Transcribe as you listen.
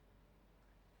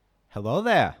Hello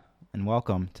there, and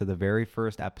welcome to the very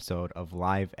first episode of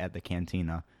Live at the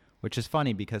Cantina, which is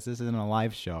funny because this isn't a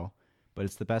live show, but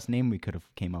it's the best name we could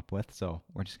have came up with, so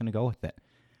we're just going to go with it.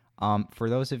 For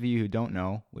those of you who don't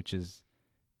know, which is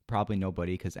probably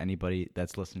nobody because anybody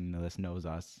that's listening to this knows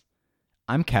us,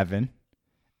 I'm Kevin.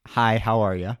 Hi, how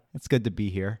are you? It's good to be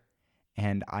here.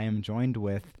 And I am joined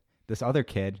with this other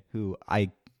kid who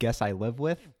I guess I live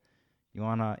with. You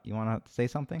wanna say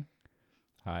something?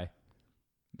 Hi,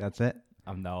 That's it?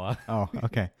 I'm Noah. Oh,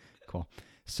 okay. Cool.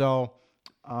 So,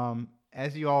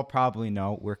 as you all probably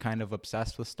know, we're kind of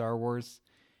obsessed with Star Wars.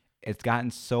 It's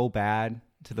gotten so bad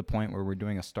to the point where we're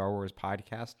doing a Star Wars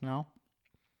podcast now.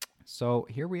 So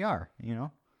here we are,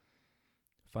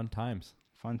 Fun times.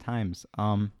 fun times.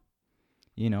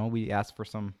 We asked for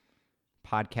some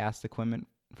podcast equipment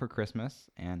for Christmas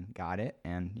and got it.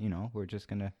 And, we're just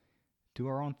going to do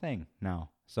our own thing now.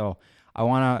 So I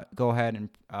want to go ahead and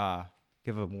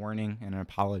give a warning and an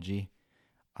apology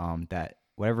that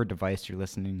whatever device you're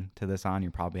listening to this on,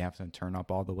 you probably have to turn up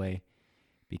all the way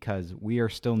because we are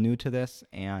still new to this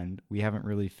and we haven't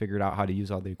really figured out how to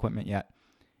use all the equipment yet.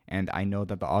 And I know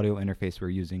that the audio interface we're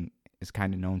using is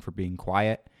kind of known for being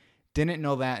quiet. Didn't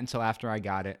know that until after I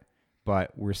got it,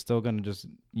 but we're still going to just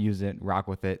use it, rock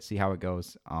with it, see how it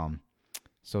goes.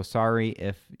 So sorry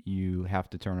if you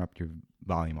have to turn up your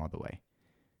volume all the way.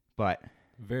 But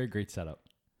Very great setup.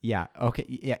 yeah, okay.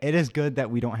 Yeah, it is good that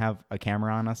we don't have a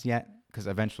camera on us yet because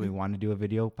eventually we want to do a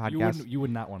video podcast. You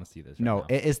would not want to see this. No, right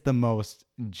now. it is the most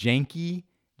janky,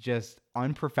 just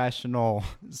unprofessional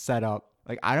setup.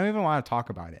 Like I don't even want to talk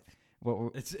about it.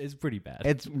 It's pretty bad.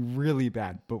 It's really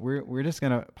bad, but we're just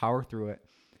gonna power through it.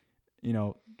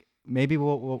 Maybe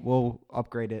we'll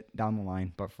upgrade it down the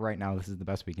line, but for right now, this is the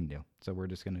best we can do. So we're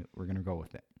gonna go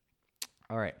with it.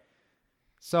 All right.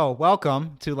 So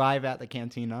welcome to Live at the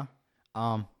Cantina,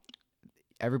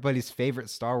 everybody's favorite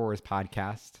Star Wars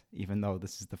podcast. Even though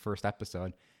this is the first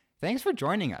episode, thanks for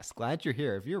joining us. Glad you're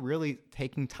here. If you're really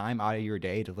taking time out of your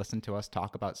day to listen to us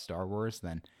talk about Star Wars,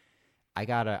 then I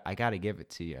gotta give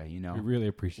it to you. We really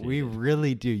appreciate We it.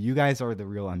 really do. You guys are the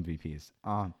real MVPs.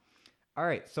 All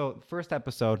right. So first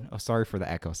episode. Oh, sorry for the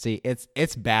echo. See,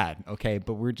 it's bad. Okay,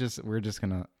 but we're just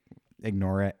gonna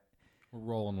ignore it. We're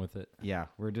rolling with it. Yeah,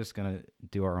 we're just gonna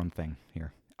do our own thing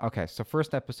here. Okay. So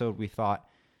first episode, we thought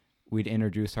we'd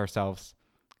introduce ourselves.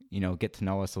 Get to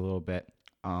know us a little bit.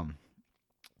 And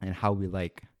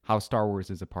how Star Wars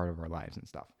is a part of our lives and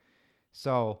stuff.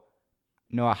 So,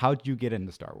 Noah, how'd you get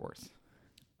into Star Wars?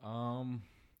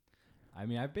 I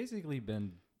mean, it's basically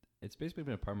been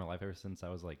a part of my life ever since I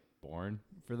was like born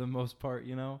for the most part,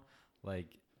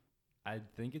 Like I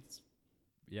think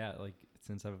like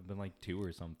since I've been like 2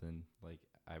 or something, like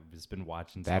I've just been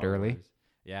watching That Star early? Wars.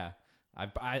 Yeah. I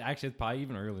actually it's probably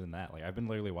even earlier than that. Like I've been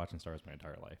literally watching Star Wars my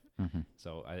entire life. Mm-hmm.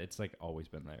 So it's like always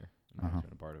been there. And I've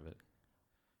been a part of it.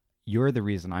 You're the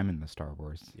reason I'm in the Star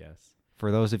Wars. Yes.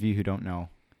 For those of you who don't know,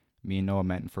 me and Noah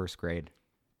met in first grade.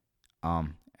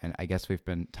 And I guess we've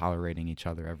been tolerating each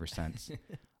other ever since.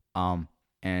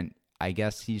 And I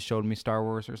guess he showed me Star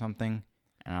Wars or something.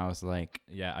 And I was like,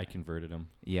 Yeah, I converted him.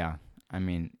 yeah, I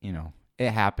mean,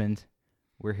 it happened.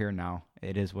 We're here now.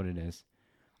 It is what it is.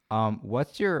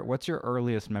 What's your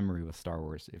earliest memory with Star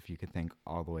Wars, if you could think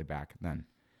all the way back then?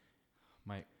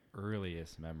 My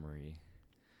earliest memory.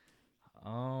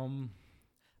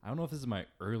 I don't know if this is my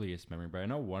earliest memory, but I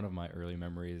know one of my early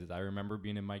memories is I remember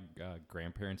being in my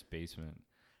grandparents' basement,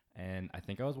 and I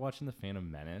think I was watching The Phantom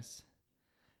Menace.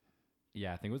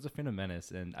 Yeah, I think it was The Phantom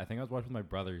Menace, and I think I was watching with my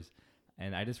brothers,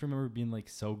 and I just remember being like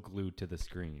so glued to the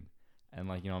screen, and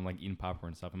like I'm like eating popcorn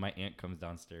and stuff, and my aunt comes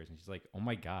downstairs and she's like, "Oh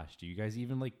my gosh, do you guys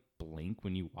even like blink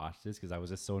when you watch this?" Because I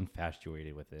was just so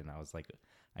infatuated with it, and I was like,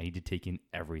 I need to take in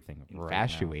everything.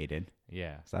 Infatuated. Right now.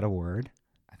 Yeah, Is that a word?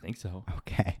 I think so.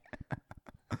 Okay.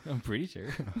 I'm pretty sure.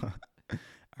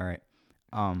 All right.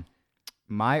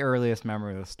 My earliest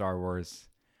memory of Star Wars,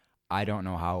 I don't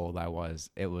know how old I was.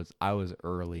 I was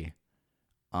early.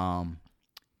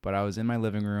 But I was in my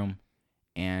living room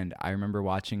and I remember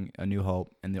watching A New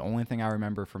Hope, and the only thing I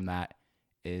remember from that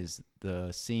is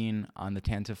the scene on the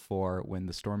Tantive 4 when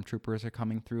the stormtroopers are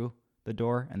coming through the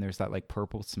door and there's that like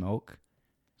purple smoke.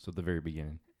 So at the very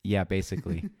beginning. Yeah,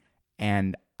 basically.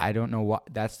 And I don't know what,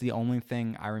 that's the only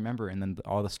thing I remember. And then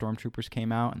all the stormtroopers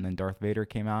came out and then Darth Vader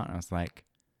came out and I was like,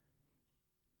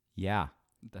 yeah,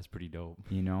 That's pretty dope.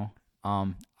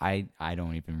 I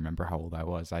don't even remember how old I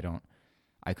was.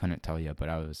 I couldn't tell you, but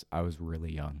I was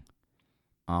really young.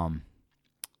 And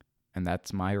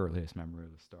that's my earliest memory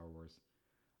of the Star Wars.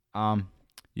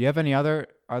 You have any other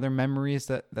memories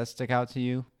that stick out to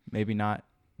you? Maybe not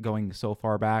going so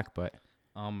far back, but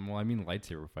Well, I mean,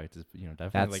 lightsaber fights is definitely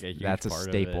That's like a huge that's a part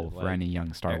staple of it. for any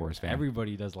young Star Wars fan.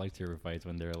 Everybody does lightsaber fights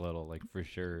when they're little, like for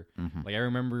sure. Mhm. Like I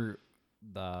remember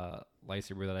the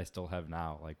lightsaber that I still have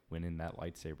now, like winning that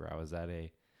lightsaber. I was at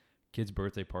a kid's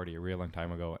birthday party a real long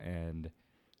time ago, and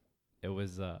it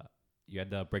was you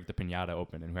had to break the piñata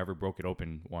open, and whoever broke it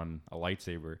open won a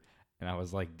lightsaber. And I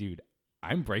was like, dude,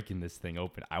 I'm breaking this thing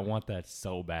open. I want that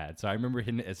so bad. So I remember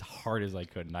hitting it as hard as I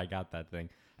could, and I got that thing.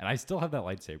 And I still have that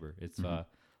lightsaber. It's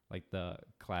like the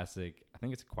classic. I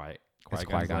think it's It's Qui-Gon's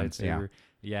Qui-Gon's, lightsaber.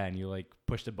 Yeah, and you like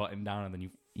push the button down, and then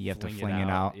You have to fling fling it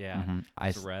out. Yeah, Mhm.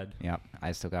 it's red. Yep.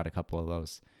 I still got a couple of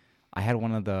those. I had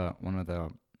one of the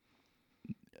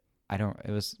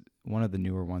it was one of the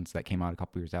newer ones that came out a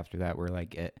couple years after that, where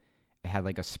like it had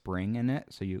like a spring in it,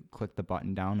 so you click the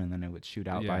button down and then it would shoot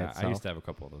out by Yeah, itself. I used to have a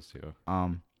couple of those too.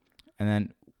 And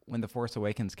then when The Force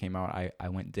Awakens came out, I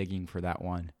went digging for that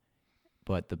one,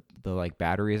 but the like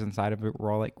batteries inside of it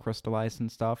were all like crystallized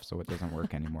and stuff, so it doesn't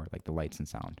work anymore, like the lights and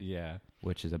sound, Yeah.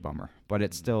 which is a bummer. But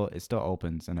it still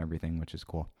opens and everything, which is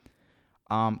cool.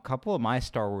 Couple of my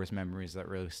Star Wars memories that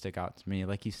really stick out to me,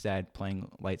 like you said,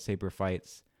 playing lightsaber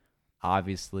fights,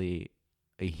 obviously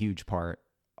a huge part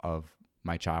of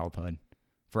my childhood.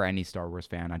 For any Star Wars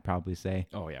fan, I'd probably say.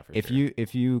 Oh yeah, for If sure.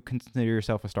 if you consider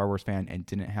yourself a Star Wars fan and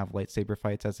didn't have lightsaber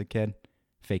fights as a kid,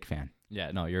 fake fan.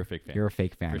 Yeah, no, you're a fake fan. You're a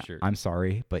fake fan. For sure. I'm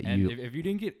sorry, but and you if you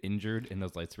didn't get injured in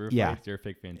those lightsaber Yeah. fights, you're a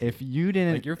fake fan too. if you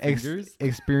didn't Like your fingers?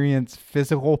 experience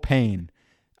physical pain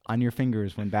on your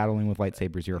fingers when battling with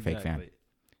lightsabers, you're a fake fan.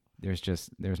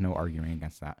 Exactly. There's no arguing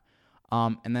against that.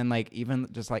 And then like even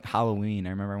just like Halloween, I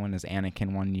remember I went as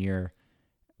Anakin one year,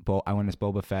 I went as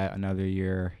Boba Fett another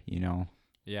year.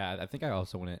 Yeah, I think I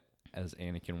also went it as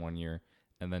Anakin one year,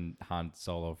 and then Han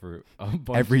Solo for a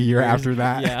bunch Every of year years. after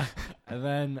that. Yeah, and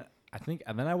then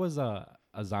I was a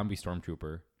zombie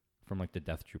stormtrooper from like the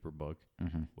Death Trooper book,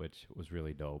 Mm-hmm. which was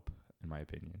really dope in my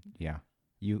opinion. Yeah,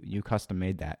 you custom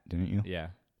made that, didn't you? Yeah,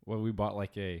 well, we bought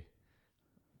like a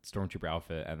stormtrooper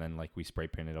outfit, and then like we spray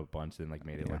painted a bunch, and like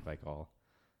made it Yeah. look like all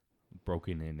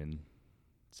broken in and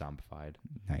zombified.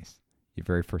 Nice. Your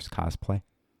very first cosplay.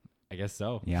 I guess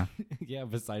so. Yeah. Yeah,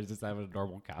 besides just having a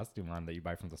normal costume on that you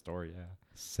buy from the store, yeah.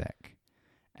 Sick.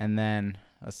 And then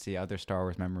let's see other Star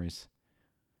Wars memories.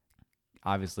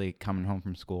 Obviously, coming home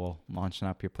from school, launching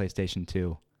up your PlayStation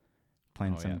 2,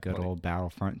 playing Oh, some yeah, good buddy. old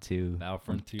Battlefront 2.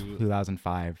 Battlefront 2,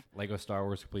 2005. Lego Star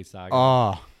Wars Complete Saga.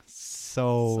 Oh,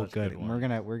 so Such a good. good one.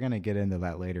 we're gonna get into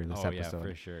that later this Oh, episode. yeah,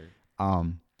 for sure.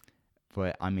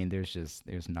 But I mean, there's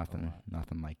nothing lot.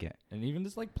 nothing like it. And even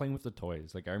just like playing with the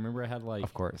toys. Like I remember I had like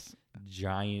Of course.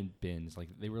 giant bins. Like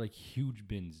they were like huge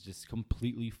bins, just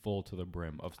completely full to the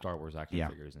brim of Star Wars action Yeah.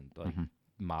 figures and like Mhm.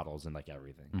 models and like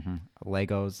everything.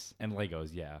 Legos, And Legos,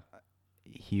 yeah.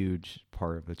 huge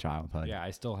part of the childhood. Yeah,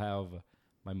 I still have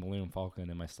my Millennium Falcon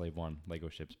and my Slave One Lego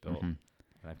ships built. Mhm.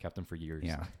 And I've kept them for years.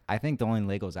 Yeah. I think the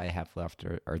only Legos I have left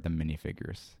are the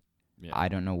minifigures. Yeah. I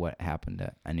don't know what happened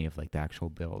to any of like the actual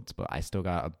builds, but I still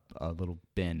got a little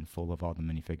bin full of all the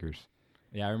minifigures.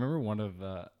 Yeah, I remember one of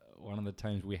the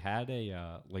times we had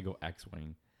a Lego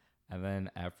X-wing, and then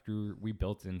after we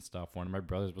built in stuff, one of my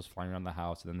brothers was flying around the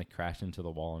house, and then they crashed into the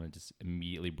wall, and it just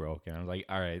immediately broke. And I was like,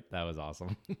 "All right, that was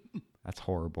awesome." That's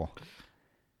horrible.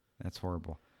 That's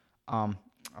horrible.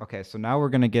 Okay, so now we're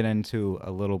gonna get into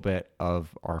a little bit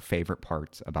of our favorite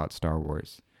parts about Star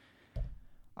Wars.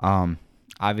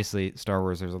 Obviously, Star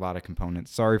Wars. There's a lot of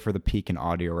components. Sorry for the peak in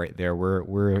audio right there.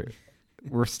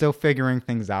 We're still figuring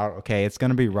things out. Okay, it's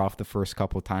gonna be rough the first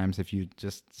couple times. If you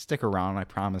just stick around, I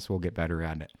promise we'll get better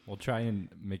at it. We'll try and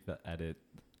make the edit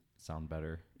sound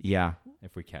better Yeah,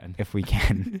 if we can. if we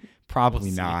can.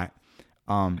 Probably We'll see.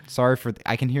 not. Sorry for.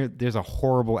 I can hear. There's a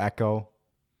horrible echo.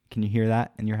 Can you hear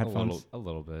that in your headphones? A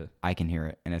little bit. I can hear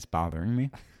it, and it's bothering me.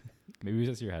 Maybe it's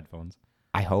just your headphones.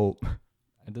 I hope.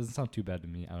 It doesn't sound too bad to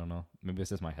me. I don't know. Maybe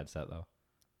it's just my headset though.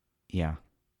 Yeah.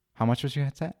 How much was your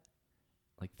headset?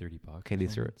 Like $30. Okay,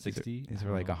 these are 60. These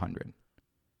are like 100.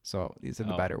 So these are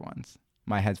the Oh. better ones.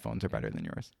 My headphones are better than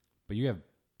yours.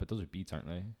 But those are Beats, aren't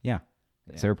they? Yeah.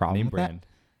 Is there a problem name with that? brand.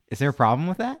 Is there a problem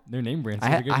with that? They're name brands. So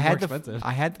I they're gonna be more had expensive.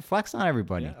 I had the flex on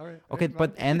everybody. Yeah, all right. Okay,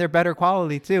 and they're better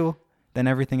quality too than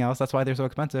everything else. That's why they're so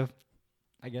expensive.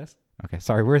 I guess. Okay,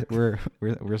 sorry, we're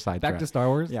sidetracked. Back to Star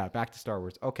Wars. Yeah, back to Star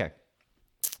Wars. Okay.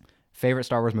 Favorite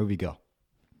Star Wars movie, go.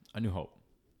 A New Hope.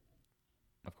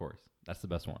 Of course. That's the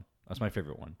best one. That's my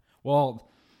favorite one.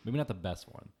 Well, maybe not the best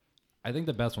one. I think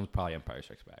the best one's probably Empire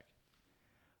Strikes Back.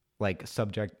 Like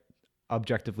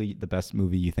objectively, the best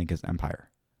movie you think is Empire.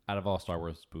 Out of all Star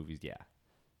Wars movies, yeah.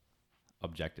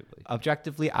 Objectively.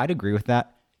 Objectively, I'd agree with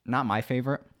that. Not my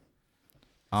favorite.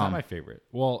 not my favorite.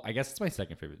 Well, I guess it's my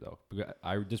second favorite though. Because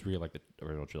I just really like the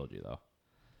original trilogy though.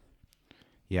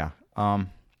 Yeah.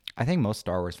 I think most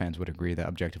Star Wars fans would agree that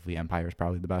objectively Empire is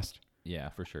probably the best. Yeah,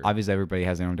 for sure. Obviously, everybody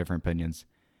has their own different opinions.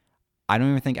 I don't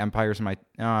even think Empire's my.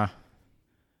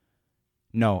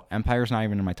 No, Empire's not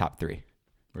even in my top 3.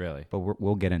 Really? But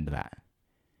we'll get into that.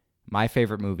 My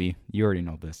favorite movie, you already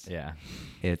know this. Yeah.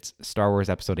 It's Star Wars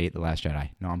Episode 8: The Last Jedi.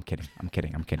 No, I'm kidding.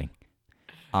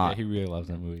 Yeah, he really loves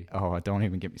that movie. Oh, don't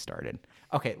even get me started.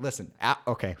 Okay, listen.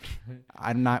 Okay,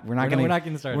 We're not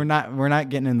getting started. We're not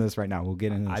getting into this right now. We'll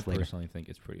get into this later. I personally think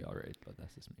it's pretty alright, but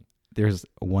that's just me. There's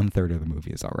 1/3 of the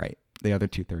movie is all right. The other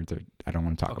 2/3 are I don't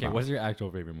want to talk about. Okay, what's your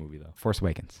actual favorite movie though? Force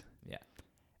Awakens. Yeah.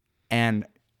 And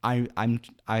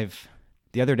I've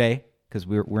the other day, because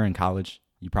we're in college,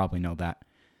 you probably know that.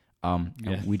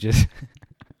 Yes. We just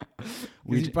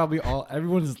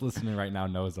everyone who's listening right now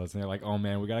knows us, and they're like, "Oh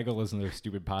man, we gotta go listen to their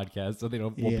stupid podcast, so they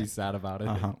won't be sad about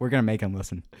it." We're gonna make them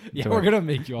listen. Yeah, we're gonna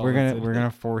make you all. We're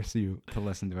gonna force you to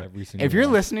listen to it. Every single If you're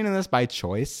one. listening to this by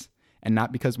choice and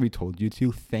not because we told you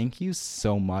to, thank you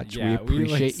so much. Yeah, we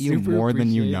appreciate you super more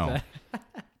than you appreciate know.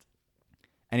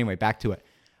 Anyway, back to it.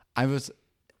 I was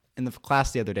in the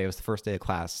class the other day. It was the first day of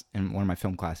class in one of my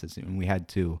film classes, and we had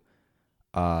to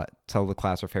tell the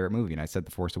class our favorite movie, and I said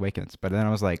The Force Awakens. But then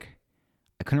I was like,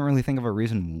 I couldn't really think of a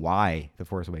reason why The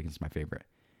Force Awakens is my favorite.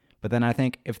 But then I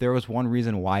think if there was one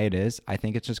reason why it is, I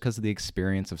think it's just because of the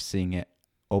experience of seeing it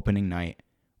opening night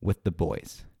with the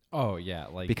boys. Oh yeah,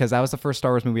 because that was the first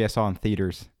Star Wars movie I saw in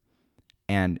theaters,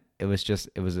 and it was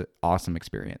an awesome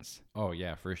experience. Oh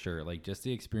yeah, for sure. Like just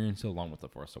the experience along with The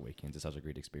Force Awakens is such a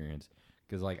great experience.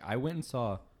 Because like I went and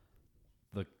saw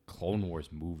the Clone Wars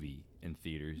movie in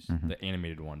theaters, the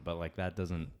animated one, but like that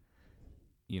doesn't,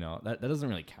 that doesn't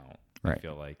really count. Right. I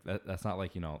feel like that's not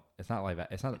like it's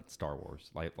not Star Wars,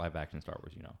 like live action Star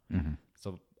Wars,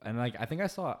 So and like I think I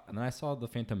saw the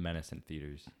Phantom Menace in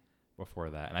theaters before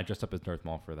that, and I dressed up as Darth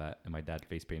Maul for that, and my dad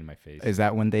face painted my face. Is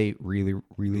that when they really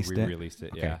released it? Released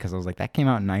it, okay, yeah. Because I was like, that came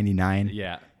out in '99.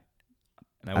 Yeah.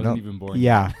 And I wasn't even born.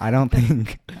 Yeah, I don't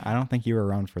think you were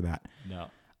around for that.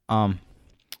 No.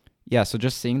 Yeah. So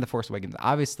just seeing The Force Awakens,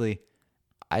 obviously,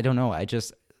 I don't know.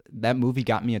 That movie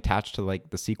got me attached to like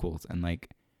the sequels and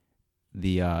like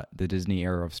the Disney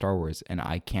era of Star Wars, and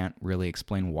I can't really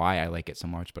explain why I like it so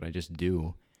much, but I just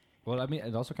do. Well, I mean,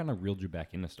 it also kind of reeled you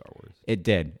back into Star Wars. It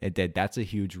did. That's a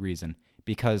huge reason,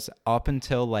 because up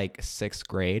until like 6th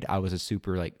grade, I was a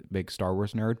super like big Star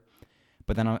Wars nerd.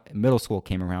 But then middle school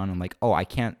came around, and like, oh, I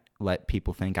can't let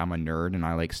people think I'm a nerd and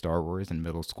I like Star Wars in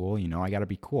middle school. I got to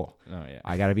be cool. Oh yeah.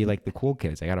 I got to be like the cool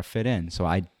kids. I got to fit in. So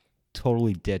I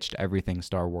totally ditched everything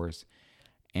Star Wars.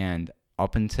 And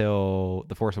up until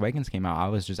The Force Awakens came out, I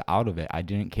was just out of it. I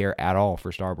didn't care at all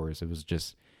for Star Wars. It was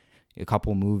just a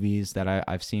couple movies that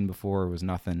I've seen before. It was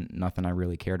nothing I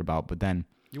really cared about. But then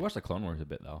you watched the Clone Wars a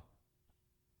bit though.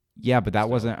 Yeah, but that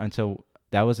wasn't until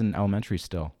that was in elementary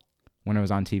still, when it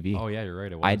was on TV. Oh yeah, you're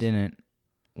right. It was. I didn't.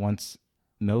 Once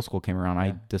middle school came around,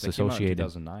 I disassociated.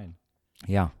 2009.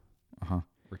 Yeah. Or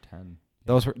 10.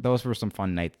 Those were some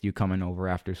fun nights. You coming over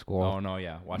after school. Oh no,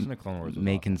 yeah, watching the Clone Wars, was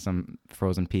making awesome. some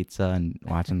frozen pizza and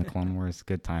watching the Clone Wars.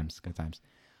 Good times.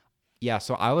 Yeah,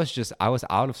 so I was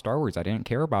out of Star Wars. I didn't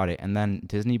care about it, and then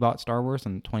Disney bought Star Wars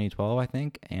in 2012, I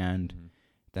think, and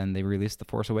then they released The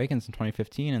Force Awakens in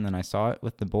 2015, and then I saw it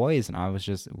with the boys, and I was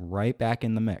just right back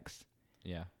in the mix.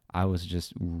 Yeah, I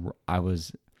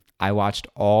watched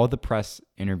all the press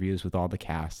interviews with all the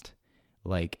cast.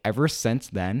 Like, ever since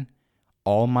then,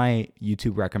 all my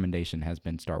YouTube recommendation has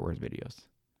been Star Wars videos.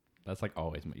 That's like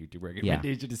always my YouTube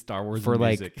recommendation is Star Wars for and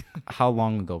music. Like, how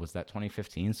long ago was that?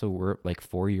 2015. So we're like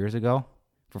 4 years ago.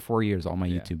 For 4 years, all my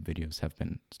YouTube videos have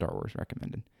been Star Wars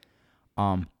recommended.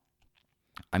 I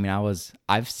mean,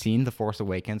 I've seen The Force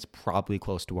Awakens probably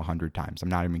close to 100 times. I'm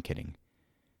not even kidding.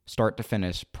 Start to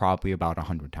finish, probably about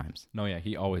 100 times. No, yeah,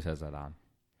 he always has that on.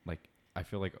 Like, I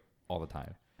feel like all the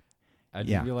time. I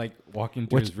Yeah. feel like walking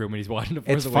to his room and he's watching The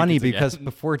Force It's Awakens funny again. because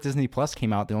before Disney Plus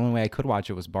came out, the only way I could watch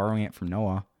it was borrowing it from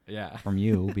Noah. Yeah. From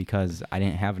you, because I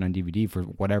didn't have it on DVD for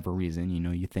whatever reason.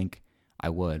 You think I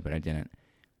would, but I didn't.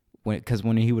 Because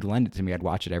when he would lend it to me, I'd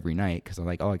watch it every night because I'm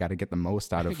like, oh, I got to get the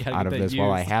most out of this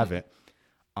while I have it.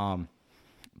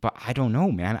 But I don't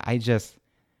know, man. It's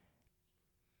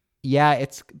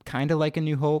kind of like A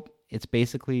New Hope. It's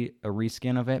basically a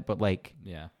reskin of it, but like,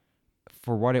 yeah,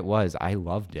 for what it was, I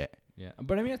loved it. Yeah,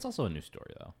 but I mean, it's also a new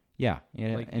story though. Yeah,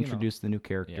 Like, introduced the new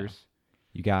characters.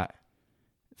 You got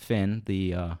Finn,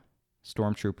 the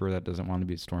stormtrooper that doesn't want to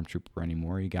be a stormtrooper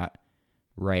anymore. You got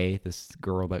Rey, this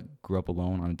girl that grew up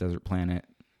alone on a desert planet.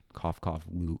 Cough, cough,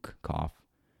 Luke, cough.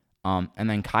 And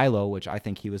then Kylo, which I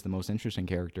think he was the most interesting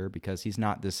character because he's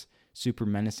not this super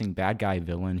menacing bad guy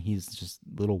villain. He's just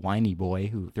little whiny boy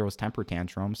who throws temper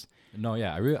tantrums. No,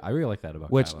 yeah, I really like that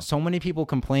about Which Kylo. so many people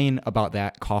complain about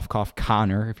that. Cough, cough,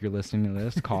 Connor. If you're listening to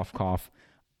this, cough, cough.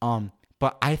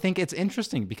 But I think it's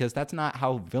interesting because that's not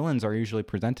how villains are usually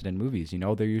presented in movies. You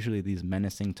know, they're usually these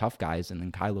menacing tough guys, and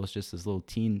then Kylo's just this little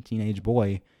teenage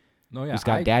boy. No, yeah, who's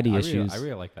got daddy I issues. I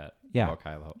really like that. Yeah. About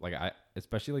Kylo. Like I,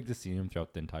 especially like just seeing him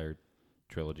throughout the entire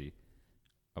trilogy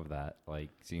of that, like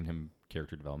seeing him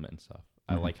character development and stuff.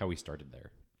 I like how he started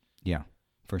there. Yeah,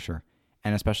 for sure.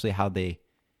 And especially how they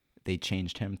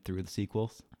changed him through the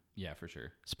sequels. Yeah, for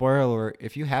sure. Spoiler alert,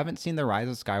 if you haven't seen The Rise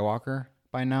of Skywalker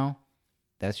by now,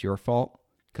 that's your fault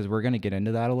because we're going to get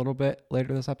into that a little bit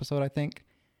later this episode, I think.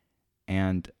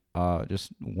 And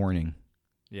just warning.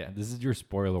 Yeah, this is your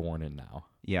spoiler warning now.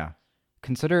 Yeah.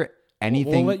 Consider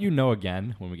anything. We'll let you know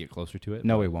again when we get closer to it.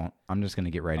 No, we won't. I'm just going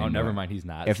to get right into it. Oh, never mind. He's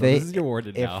not. If So they, this is your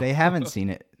warning now. if they haven't seen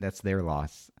it, that's their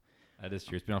loss. That is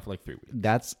true. It's been on for like 3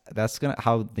 weeks. That's gonna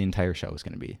how the entire show is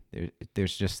gonna be.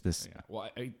 There's just this. Yeah. Well,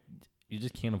 you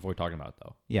just can't avoid talking about it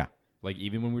though. Yeah, Like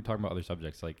even when we're talking about other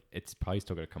subjects, like it's probably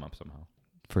still gonna come up somehow.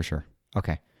 for sure.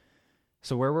 Okay.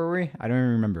 So where were we? I don't even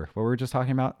remember. What were we just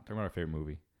talking about? Talking about our favorite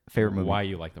movie. Favorite movie. Why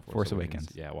you like the Force Awakens.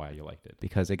 Yeah, why you liked it.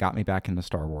 Because it got me back into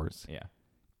Star Wars, Yeah.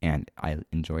 and I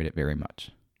enjoyed it very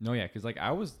much. No, yeah, because like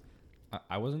I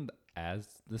wasn't as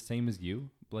the same as you.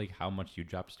 Like how much you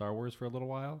dropped Star Wars for a little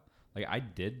while. Like I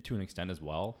did to an extent as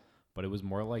well, but it was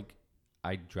more like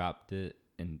I dropped it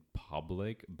in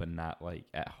public, but not like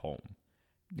at home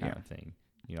kind of thing.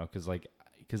 You know, because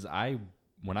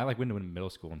when I like went into middle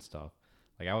school and stuff,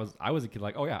 like I was a kid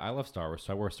like, oh yeah, I love Star Wars,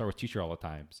 so I wore a Star Wars t-shirt all the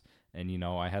times, and you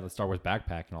know I had a Star Wars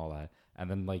backpack and all that,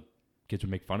 and then like kids would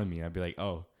make fun of me, and I'd be like,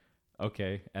 oh.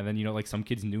 Okay. And then, you know, like some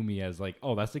kids knew me as like,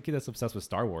 oh, that's the kid that's obsessed with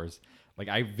Star Wars. Like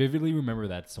I vividly remember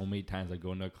that so many times I'd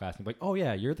go into a class and be like, oh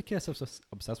yeah, you're the kid that's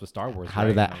obsessed with Star Wars. How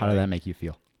did that make you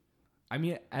feel? I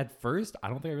mean, at first, I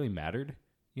don't think it really mattered.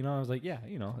 You know, I was like, yeah,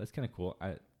 you know, that's kind of cool.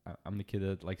 I'm the kid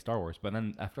that likes Star Wars. But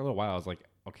then after a little while, I was like,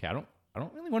 okay, I don't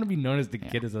really want to be known as the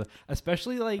kid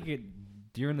especially like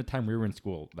during the time we were in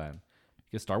school then,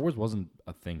 because Star Wars wasn't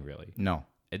a thing really. No.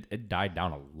 It died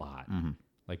down a lot. Mm-hmm.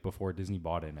 Like before Disney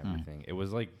bought it and everything. It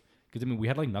was like, because I mean, we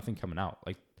had like nothing coming out.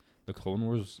 Like the Clone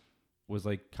Wars was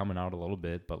like coming out a little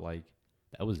bit, but like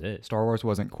that was it. Star Wars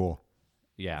wasn't cool.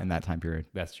 Yeah, in that time period.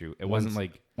 That's true. It wasn't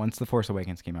like once The Force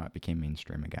Awakens came out, it became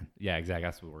mainstream again. Yeah, exactly.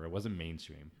 That's what it wasn't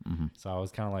mainstream. Mm-hmm. So I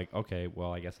was kind of like, okay,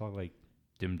 well, I guess I'll like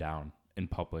dim down in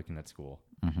public and at school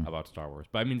about Star Wars.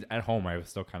 But I mean, at home, I was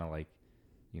still kind of like,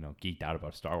 you know, geeked out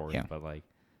about Star Wars. Yeah. But like,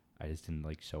 I just didn't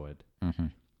like show it. Mm-hmm.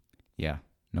 Yeah,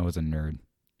 Noah's a nerd.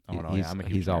 Oh, no,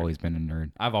 he's always been a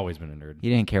nerd. I've always been a nerd. He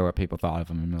didn't care what people thought of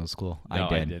him in middle school. No,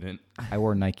 I didn't. I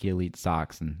wore Nike Elite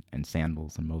socks and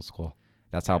sandals in middle school.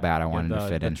 That's how bad I wanted to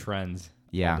fit in. The trends.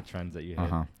 Yeah. All the trends that you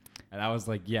hit. And I was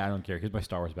like, yeah, I don't care. Here's my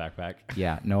Star Wars backpack.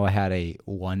 Yeah. Noah had a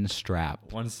one strap.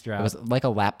 It was like a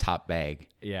laptop bag.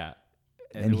 Yeah.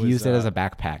 And he used it as a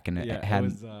backpack. And it had. It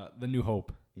was the New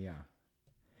Hope. Yeah.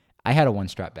 I had a one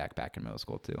strap backpack in middle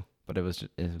school too, but it was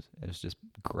just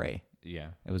gray. Yeah.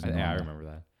 It was. Yeah, I remember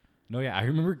that. No, yeah, I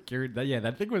remember carrying that. Yeah,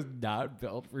 that thing was not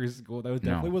built for school. That was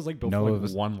definitely was like built for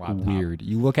like one laptop. Weird.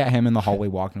 You look at him in the hallway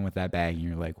walking with that bag, and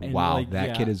you're like, "Wow,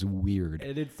 that kid is weird."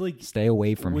 And it's like, stay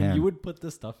away from him. When you would put the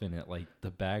stuff in it, like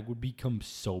the bag would become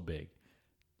so big,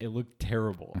 it looked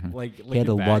terrible. Like he had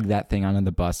to lug that thing onto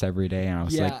the bus every day, and I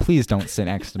was like, "Please don't sit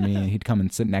next to me." And he'd come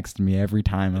and sit next to me every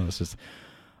time. I was just,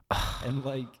 and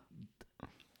like,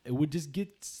 it would just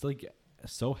get like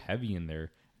so heavy in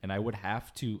there. And I would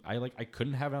have to, I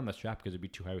couldn't have it on the strap because it'd be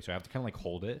too heavy. So I have to kind of like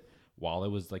hold it while it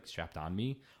was like strapped on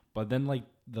me. But then like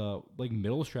the like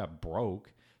middle strap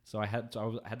broke. So I had to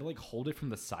like hold it from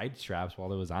the side straps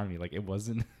while it was on me. Like it was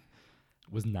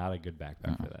not a good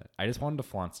backpack for that. I just wanted to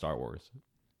flaunt Star Wars.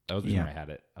 That was the reason I had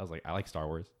it. I was like, I like Star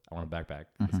Wars. I want a backpack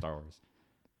with Star Wars.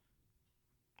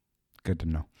 Good to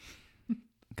know.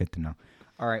 Good to know.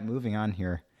 All right, moving on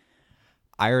here.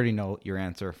 I already know your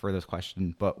answer for this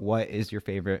question, but what is your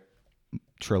favorite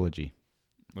trilogy?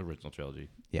 The original trilogy.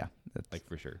 Yeah. Like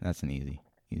for sure. That's an easy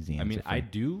answer. I mean, I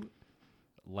do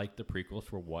like the prequels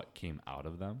for what came out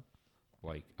of them.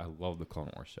 Like, I love the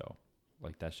Clone Wars show.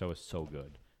 Like, that show is so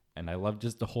good. And I love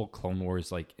just the whole Clone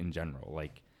Wars, like, in general.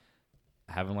 Like,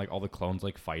 having, like, all the clones,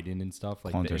 like, fighting and stuff.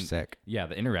 Like, clones are sick. Yeah,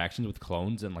 the interactions with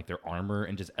clones and, like, their armor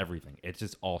and just everything. It's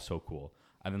just all so cool.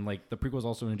 And then, like, the prequels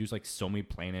also introduced, like, so many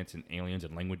planets and aliens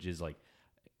and languages. Like,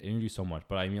 it introduced so much.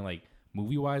 But, I mean, like,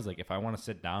 movie-wise, like, if I want to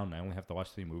sit down and I only have to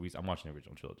watch 3 movies, I'm watching the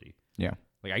original trilogy. Yeah.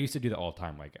 Like, I used to do that all the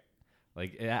time.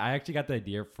 Like I actually got the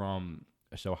idea from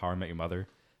show How I Met Your Mother,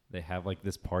 they have like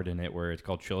this part in it where it's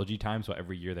called trilogy time. So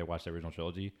every year they watch the original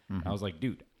trilogy. And I was like,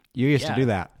 dude, You used to do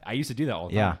that. I used to do that all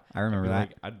the Yeah, time. I remember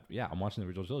that. Like, I'm watching the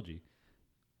original trilogy.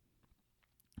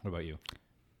 What about you?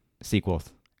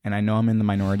 Sequels. And I know I'm in the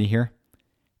minority here,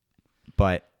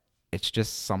 but it's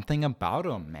just something about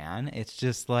them, man. It's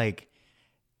just like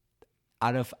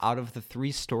out of the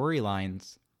 3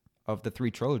 storylines of the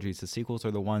 3 trilogies, the sequels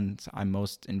are the ones I'm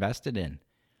most invested in.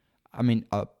 I mean,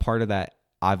 a part of that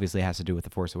obviously has to do with The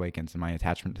Force Awakens and my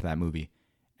attachment to that movie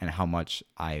and how much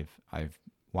I've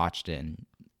watched it and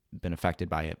been affected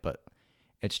by it, but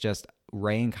it's just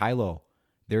Rey and Kylo.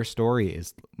 Their story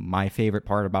is my favorite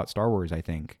part about Star Wars, I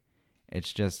think.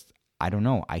 It's just, I don't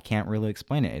know. I can't really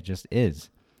explain it. It just is.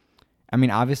 I mean,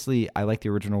 obviously, I like the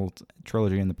original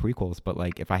trilogy and the prequels, but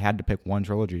like, if I had to pick one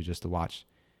trilogy just to watch,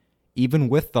 even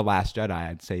with The Last Jedi,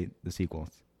 I'd say the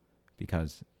sequels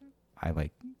because I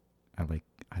like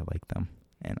them,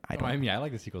 and I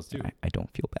like the sequels too. I don't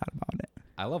feel bad about it.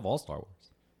 I love all Star Wars.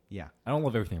 Yeah, I don't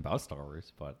love everything about Star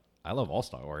Wars, but I love all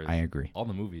Star Wars. I agree. All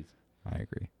the movies. I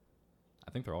agree.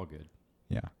 I think they're all good.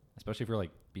 Yeah, Especially for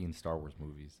like being Star Wars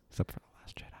movies. except for The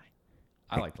Last Jedi.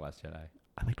 I like The Last Jedi.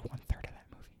 I liked 1/3 of that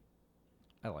movie.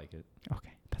 I like it.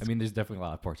 Okay, I mean, there's definitely a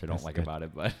lot of parts I don't That's like good. about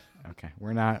it, but okay.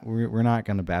 We're not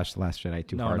gonna bash The Last Jedi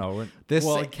too hard. no. This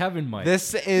Well, Kevin might.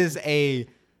 This is a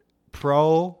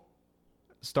pro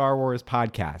Star Wars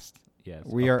podcast. Yes,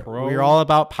 We're all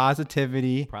about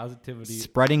positivity,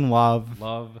 spreading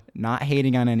love, not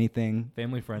hating on anything,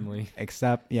 family friendly.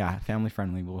 except family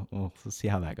friendly. We'll see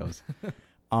how that goes.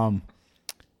 We're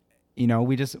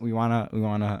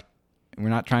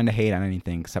not trying to hate on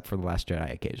anything except for The Last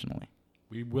Jedi occasionally.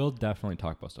 We will definitely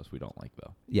talk about stuff we don't like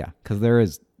though. Yeah, because there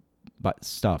is but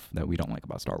stuff that we don't like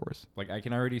about Star Wars. Like I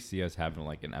can already see us having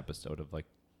like an episode of like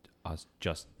us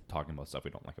just talking about stuff we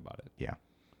don't like about it. Yeah.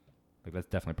 Like that's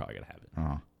definitely probably gonna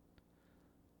happen.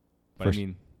 But For I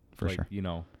mean, for like, sure. you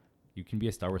know, you can be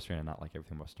a Star Wars fan and not like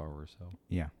everything about Star Wars, so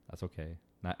Yeah, that's okay.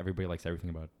 Not everybody likes everything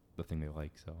about the thing they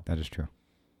like, so that is true.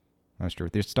 That's true.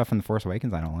 There's stuff in The Force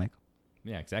Awakens I don't like.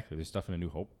 yeah, exactly. There's stuff in A New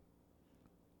Hope.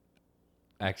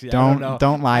 Actually,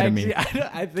 Don't lie to me.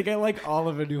 I think I like all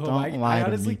of A New Hope. Don't lie I to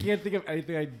honestly me. can't think of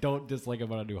anything I don't dislike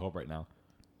about A New Hope right now.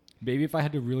 Maybe if I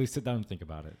had to really sit down and think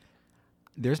about it.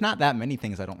 There's not that many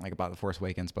things I don't like about The Force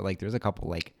Awakens, but like there's a couple.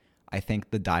 Like I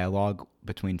think the dialogue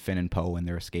between Finn and Poe when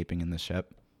they're escaping in the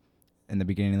ship in the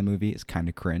beginning of the movie is kind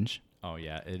of cringe. Oh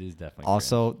yeah, it is definitely.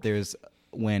 Also, there's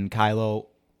when Kylo,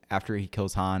 after he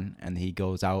kills Han and he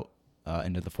goes out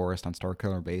into the forest on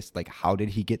Starkiller Base, like how did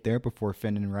he get there before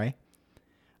Finn and Rey?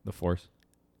 The Force.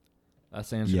 That's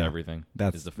the answer to everything.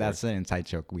 That's an inside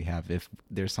joke we have. If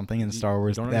there's something in Star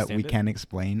Wars that we can't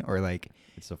explain or like,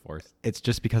 it's the Force. It's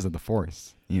just because of the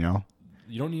Force, you know?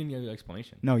 You don't need any other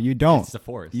explanation. No, you don't. It's the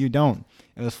Force. You don't.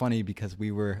 It was funny because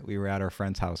we were at our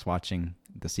friend's house watching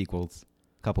the sequels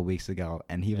a couple weeks ago,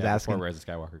 and he was asking before Rise of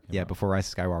Skywalker came out. before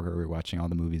Rise of Skywalker, we were watching all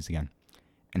the movies again.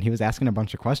 And he was asking a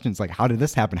bunch of questions like, how did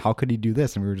this happen? How could he do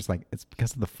this? And we were just like, it's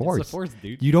because of the Force. It's the Force,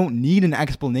 dude. You don't need an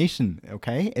explanation,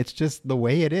 okay? It's just the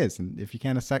way it is. And if you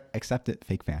can't accept it,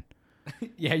 fake fan.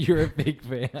 Yeah, you're a fake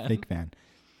fan. Fake fan.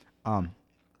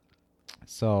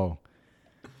 So,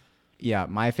 yeah,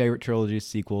 my favorite trilogy is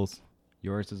sequels.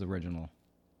 Yours is original.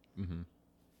 Mm-hmm.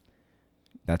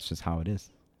 That's just how it is.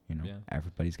 You know, Yeah.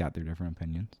 Everybody's got their different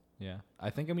opinions. Yeah. I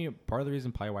mean, part of the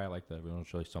reason probably why I like the original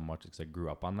trilogy so much is because I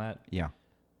grew up on that. Yeah.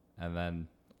 And then,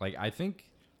 like, I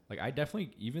think, like, I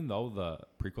definitely, even though the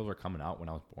prequels were coming out when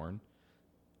I was born,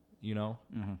 you know,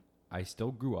 I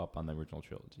still grew up on the original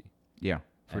trilogy. Yeah,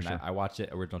 for and sure. I watched it,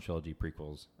 original trilogy,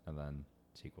 prequels, and then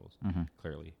sequels,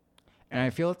 clearly. And I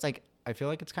feel like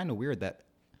it's kind of weird that,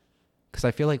 because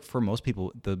I feel like for most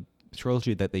people, the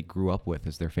trilogy that they grew up with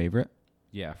is their favorite.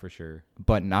 Yeah, for sure.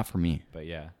 But not for me. But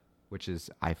yeah. Which is,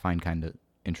 I find kind of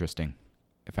interesting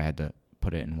if I had to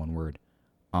put it in one word.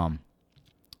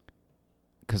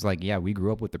 Because, like, yeah, we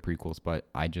grew up with the prequels, but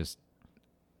I just,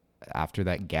 after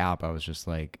that gap, I was just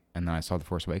like, and then I saw The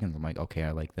Force Awakens, I'm like, okay,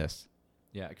 I like this.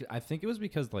 Yeah, I think it was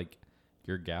because, like,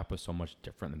 your gap was so much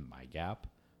different than my gap.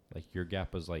 Like, your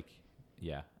gap was like,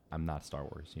 yeah, I'm not Star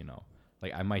Wars, you know.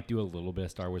 Like, I might do a little bit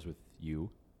of Star Wars with you,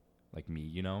 like me,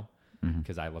 you know,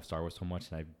 because I love Star Wars so much,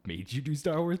 and I made you do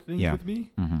Star Wars things with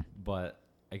me. But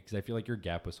because I feel like your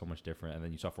gap was so much different, and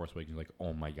then you saw Force Awakens, like,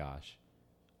 oh my gosh,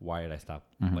 why did I stop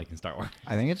liking Star Wars?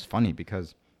 I think it's funny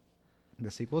because the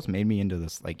sequels made me into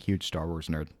this, like, huge Star Wars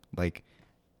nerd. Like,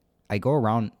 I go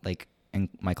around, like, in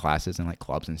my classes and, like,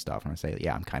 clubs and stuff, and I say,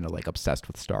 yeah, I'm kind of, like, obsessed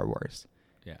with Star Wars.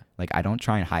 Yeah. Like, I don't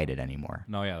try and hide it anymore.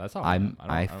 No, yeah, that's how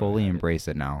I fully embrace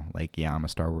it now. Like, yeah, I'm a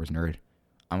Star Wars nerd.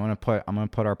 I'm gonna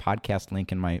put our podcast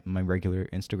link in my regular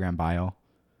Instagram bio.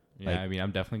 Yeah, Like- I mean,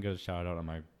 I'm definitely gonna shout out on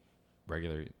my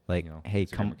regular, Like, hey,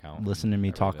 Instagram come account. listen to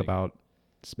me talk everything. about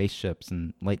spaceships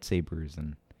and lightsabers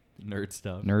and Nerd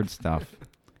stuff. nerd stuff.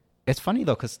 It's funny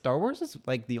though, because Star Wars is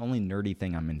like the only nerdy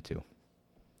thing I'm into.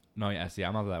 No, yeah, see,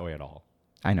 I'm not that way at all.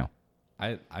 I know.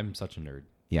 I'm such a nerd.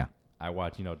 Yeah. I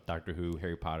watch, Doctor Who,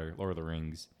 Harry Potter, Lord of the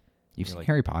Rings. You've You're seen like-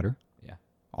 Harry Potter? Yeah.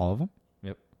 All of them?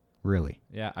 Yep. Really?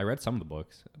 Yeah, I read some of the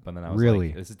books, but then I was Really?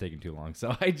 like, this is taking too long.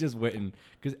 So I just went and,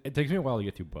 because it takes me a while to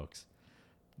get through books.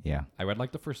 Yeah. I read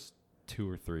like the first 2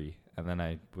 or 3, and then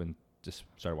I just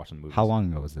started watching the movies. How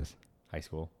long ago was this? High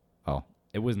school. Oh.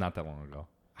 It was not that long ago.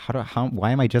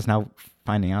 Why am I just now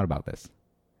finding out about this?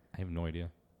 I have no idea.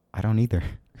 I don't either.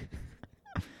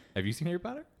 Have you seen Harry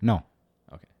Potter? No.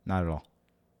 Okay. Not at all.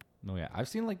 No, yeah. I've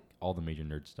seen like all the major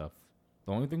nerd stuff.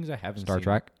 The only things I haven't Star seen.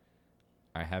 Trek?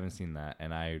 I haven't seen that,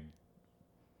 and I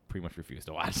pretty much refuse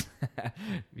to watch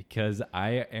because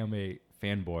I am a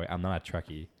fanboy. I'm not a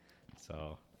Trekkie,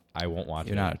 so I won't watch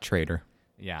You're it. not a traitor.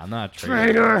 Yeah, I'm not a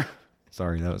traitor.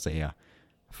 Sorry, that was a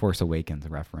Force Awakens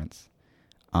reference.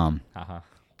 Haha.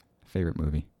 Favorite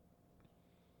movie.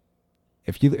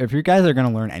 If you guys are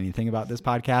gonna learn anything about this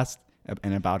podcast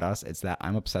and about us, it's that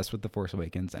I'm obsessed with The Force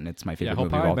Awakens and it's my Yeah, favorite he'll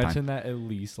movie of probably all time. mention that at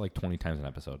least like 20 times an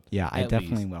episode. Yeah, I At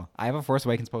definitely least. will. I have a Force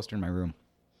Awakens poster in my room.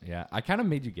 Yeah, I kind of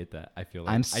made you get that. I feel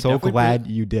like I'm I so definitely glad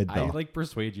you did though. I like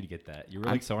persuaded you to get that. You were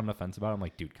I'm- like so on the fence about it. I'm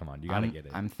like, dude, come on, you gotta get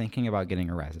it. I'm thinking about getting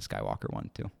a Rise of Skywalker one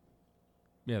too.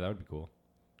 Yeah, that would be cool.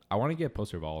 I want to get a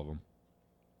poster of all of them.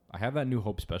 I have that New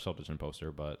Hope special edition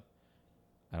poster, but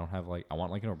I don't have I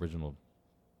want like an original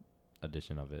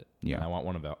edition of it. Yeah. And I want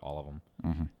one about all of them.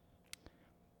 Mm-hmm.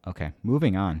 Okay,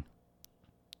 moving on.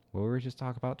 What were we just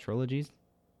talking about? Trilogies?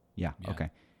 Yeah, Yeah. okay.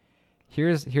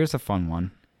 Here's a fun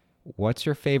one. What's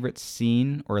your favorite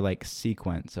scene or like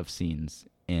sequence of scenes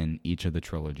in each of the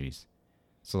trilogies?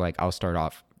 So like I'll start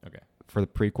off. Okay. For the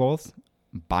prequels,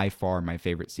 by far my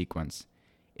favorite sequence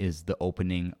is the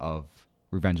opening of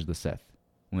Revenge of the Sith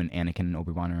when Anakin and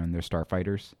Obi-Wan are in their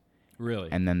starfighters. Really?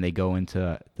 And then they go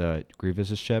into the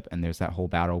Grievous' ship, and there's that whole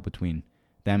battle between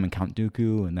them and Count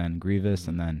Dooku, and then Grievous,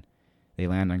 and then they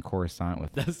land on Coruscant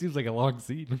with. that seems like a long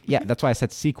scene. Yeah, that's why I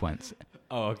said sequence.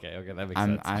 Oh, okay. Okay, that makes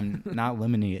I'm sense. I'm not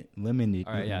limiting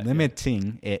All right, yeah,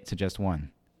 limiting it to just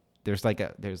one. There's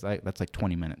that's like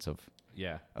 20 minutes of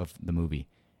yeah. the movie,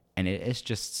 and it's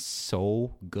just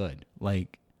so good.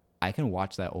 Like I can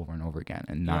watch that over and over again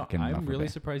and not get enough I'm really of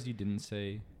it. surprised you didn't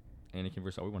say Anakin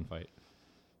versus Obi-Wan fight,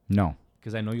 No,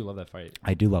 because I know you love that fight,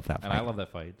 I do love that and fight. I love that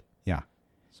fight. Yeah.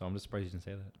 So I'm just surprised you didn't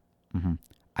say that. Mm-hmm.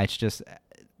 It's just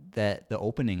that the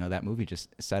opening of that movie just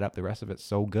set up the rest of it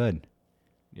so good.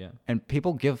 Yeah. And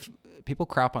people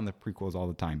crap on the prequels all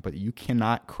the time, but you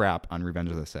cannot crap on Revenge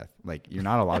of the Sith. Like you're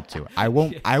not allowed to. I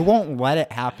won't let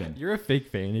it happen. You're a fake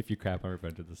fan if you crap on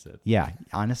Revenge of the Sith. Yeah,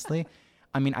 honestly,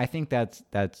 I mean, I think that's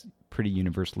pretty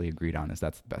universally agreed on. Is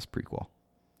that's the best prequel.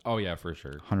 Oh yeah, for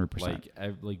sure.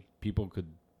 100%. Like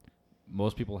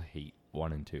most people hate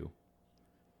 1 and 2.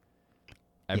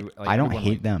 Yeah, I don't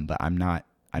hate them, but I'm not.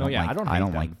 I don't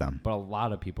hate like them. But a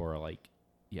lot of people are like,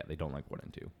 yeah, they don't like 1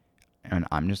 and 2. And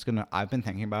I've been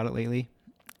thinking about it lately,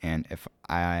 and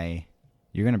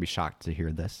you're gonna be shocked to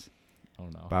hear this, Oh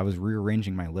no. but I was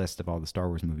rearranging my list of all the Star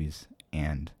Wars movies,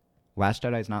 and Last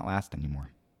Jedi is not last anymore.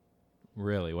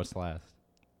 Really? What's last?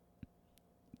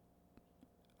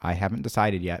 I haven't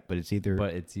decided yet, but it's either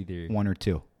But it's either 1 or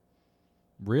 2.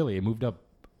 really it moved up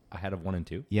ahead of 1 and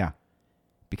 2. Yeah,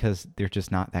 because they're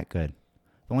just not that good.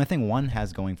 The only thing 1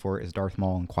 has going for it is Darth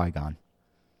Maul and Qui-Gon.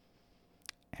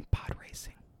 And pod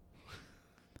racing.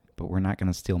 But we're not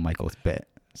going to steal Michael's bit,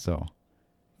 so.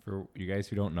 For you guys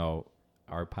who don't know,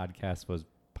 our podcast was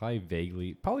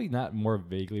probably not more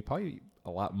vaguely, probably a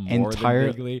lot more than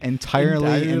vaguely.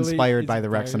 Entirely inspired by the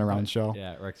Rex and Around show.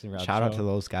 Yeah, Rex and Around Shout show. out to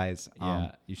those guys.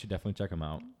 Yeah, you should definitely check them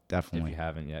out if Definitely. you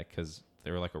haven't yet, because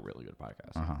they were like a really good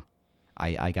podcast. Uh-huh.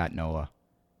 I got Noah.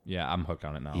 Yeah, I'm hooked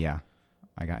on it now. Yeah,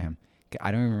 I got him.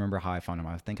 I don't even remember how I found him.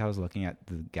 I think I was looking at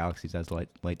the Galaxy's Edge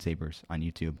lightsabers on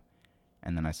YouTube,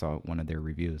 and then I saw one of their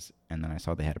reviews, and then I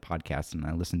saw they had a podcast, and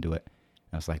I listened to it,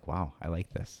 and I was like, wow, I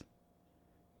like this.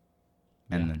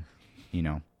 And Yeah.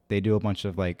 then, they do a bunch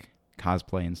of like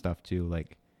cosplay and stuff too,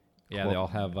 like Yeah, they all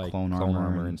have like clone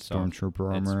armor and stuff.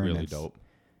 stormtrooper It's armor. and really dope.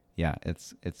 Yeah,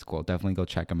 it's cool. Definitely go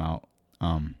check them out.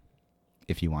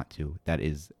 If you want to. That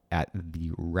is at the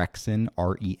Rexin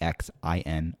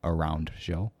REXIN Around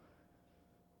show.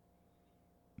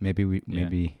 Maybe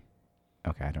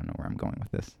okay, I don't know where I'm going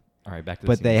with this. All right, back to the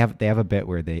But scenes. they have a bit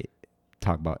where they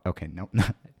talk about okay, no.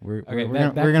 we're Okay, we're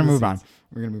back gonna to the move on. scenes.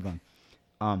 We're gonna move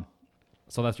on.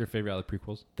 So that's your favorite out of the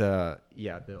prequels? The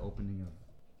opening of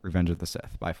Revenge of the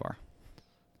Sith by far.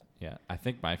 Yeah, I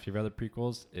think my favorite of the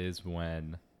prequels is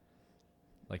when,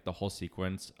 like, the whole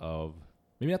sequence of,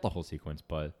 maybe not the whole sequence,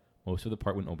 but most of the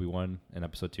part when Obi-Wan in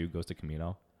Episode 2 goes to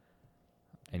Kamino,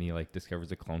 and he, like, discovers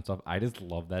the clone stuff. I just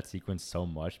love that sequence so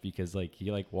much because, like,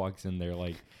 he, like, walks in there,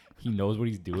 like, he knows what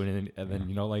he's doing, and then,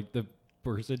 you know, like, the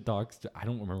person talks to, I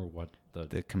don't remember what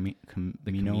the Camino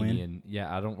comedian.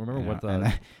 Yeah, I don't remember what the, and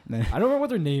I don't remember what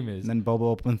their name is. And then Boba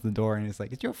opens the door and he's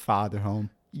like, "Is your father home?"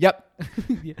 Yep.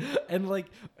 Yeah. And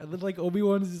then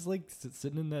Obi-Wan is just like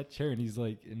sitting in that chair, and he's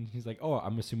like, "Oh,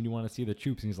 I'm assuming you want to see the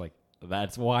troops." And he's like,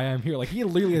 "That's why I'm here." Like, he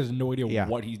literally has no idea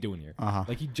what he's doing here.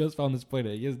 Like, he just found this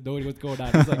planet. He has no idea what's going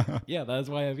on. He's like, "Yeah, that's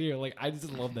why I'm here." Like, I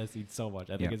just love that scene so much.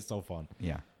 I think it's so fun.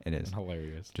 Yeah, it is. And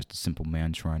hilarious. Just a simple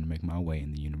man trying to make my way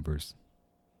in the universe.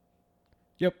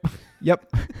 Yep.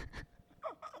 Yep.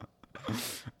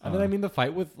 And then, I mean, the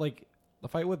fight with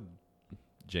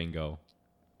Jango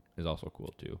is also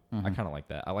cool too. I kind of like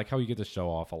that. I like how you get to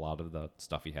show off a lot of the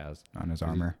stuff he has on his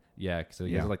armor. He has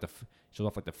like shows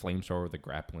off like the flamethrower, the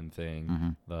grappling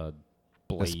thing, the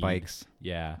blade, the spikes.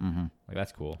 Yeah, like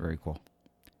that's cool. Very cool.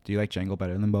 Do you like Jango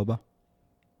better than Boba?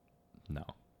 No,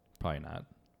 probably not.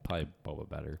 Probably Boba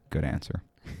better. Good answer.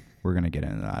 We're gonna get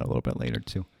into that a little bit later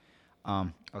too.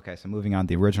 Okay, so moving on,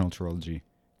 the original trilogy.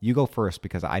 You go first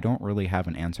because I don't really have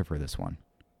an answer for this one.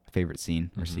 Favorite scene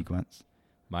or sequence?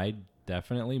 Mine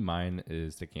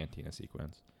is the cantina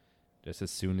sequence. Just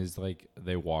as soon as like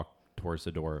they walk towards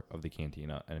the door of the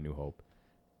cantina in A New Hope,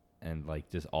 and like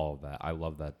just all of that, I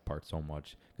love that part so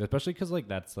much. Especially because like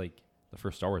that's like the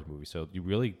first Star Wars movie, so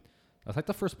that's like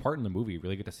the first part in the movie. You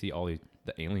really get to see all the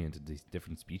aliens and these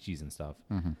different species and stuff.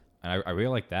 And I really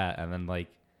like that. And then like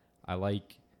I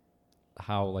like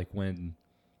how like when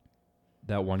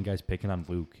that one guy's picking on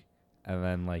Luke, and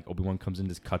then like Obi-Wan comes in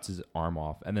and just cuts his arm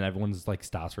off, and then everyone just like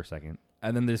stops for a second,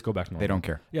 and then they just go back to normal. They don't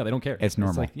care. Yeah, they don't care. It's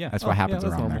normal. Like, that's what happens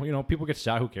that's around normal. there. You know, people get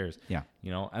shot. Who cares? Yeah.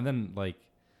 You know, and then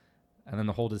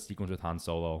the whole sequence with Han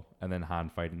Solo, and then Han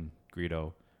fighting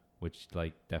Greedo, which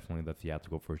like definitely the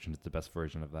theatrical version is the best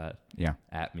version of that. Yeah.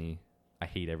 At me, I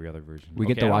hate every other version. We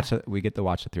get to watch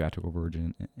the theatrical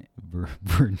version.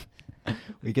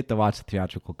 We get to watch the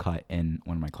theatrical cut in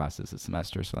one of my classes this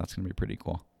semester, so that's gonna be pretty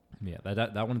cool. Yeah,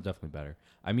 that one is definitely better.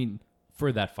 I mean,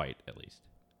 for that fight at least.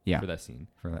 Yeah. For that scene.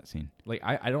 Like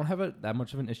I don't have that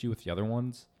much of an issue with the other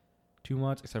ones too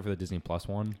much, except for the Disney Plus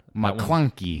one.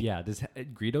 McClunky. Yeah, does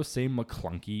Greedo say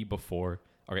McClunky before?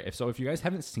 Okay, if you guys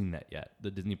haven't seen that yet,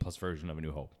 the Disney Plus version of A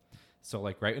New Hope. So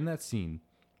like right in that scene,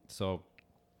 so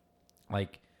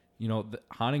like, you know,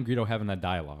 Han and Greedo having that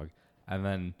dialogue, and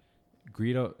then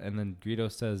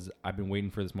Greedo says, "I've been waiting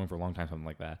for this moment for a long time," something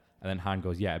like that. And then Han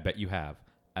goes, "Yeah, I bet you have."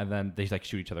 And then they like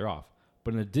shoot each other off.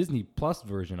 But in the Disney Plus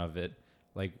version of it,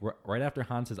 like right after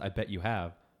Han says, "I bet you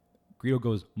have," Greedo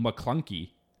goes McClunky,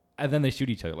 and then they shoot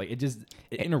each other. Like it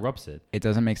interrupts it. It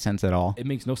doesn't make sense at all. It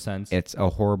makes no sense. It's a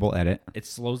horrible edit. It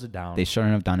slows it down. They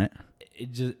shouldn't have done it.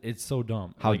 It's so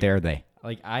dumb. How dare they?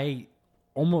 Like I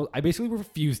basically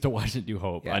refuse to watch A New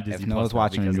Hope on Disney Plus. If Noah's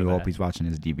watching A New Hope, he's watching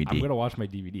his DVD. I'm gonna watch my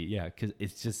DVD. Yeah, because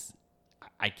it's just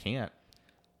I can't.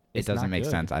 It doesn't make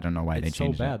sense. I don't know why they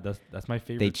changed it. It's so bad. That's my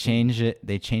favorite. They change it.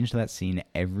 They change that scene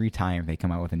every time they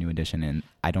come out with a new edition, and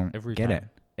I don't get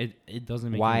it. It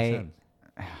doesn't make any sense.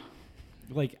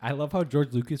 Like I love how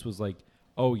George Lucas was like,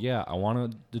 "Oh yeah, I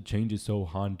wanted to change it so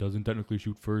Han doesn't technically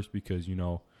shoot first because you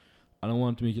know, I don't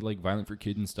want to make it like violent for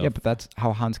kids and stuff." Yeah, but that's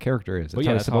how Han's character is. That's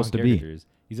how it's supposed to be. Is.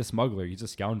 He's a smuggler. He's a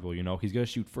scoundrel. You know, he's gonna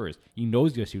shoot first. He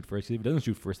knows he's gonna shoot first. If he doesn't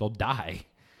shoot first, they'll die.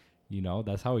 You know,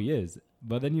 that's how he is.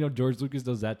 But then, you know, George Lucas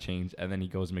does that change, and then he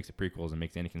goes and makes the prequels and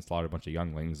makes Anakin slaughter a bunch of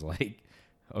younglings. Like,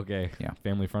 okay, yeah,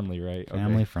 family friendly, right?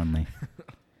 Family friendly.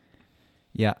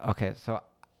 Yeah, okay. So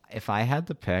if I had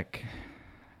to pick,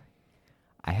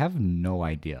 I have no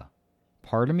idea.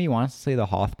 Part of me wants to say the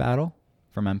Hoth battle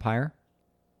from Empire.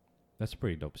 That's a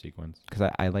pretty dope sequence. Because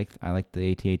I like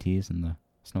the AT-ATs and the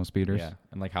snow speeders. Yeah,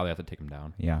 and like how they have to take them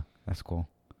down. Yeah, that's cool.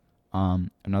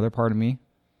 Another part of me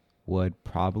would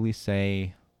probably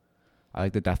say I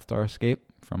like the Death Star escape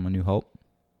from A New Hope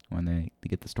when they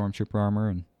get the Stormtrooper armor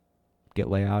and get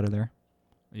Leia out of there.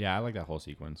 Yeah, I like that whole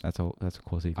sequence. That's a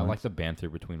cool sequence. I like the banter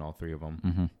between all three of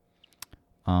them.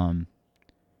 Mm-hmm.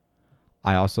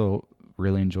 I also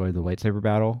really enjoyed the lightsaber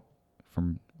battle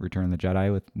from Return of the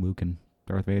Jedi with Luke and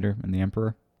Darth Vader and the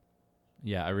Emperor.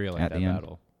 Yeah, I really like that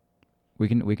battle. We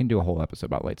can do a whole episode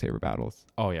about lightsaber battles.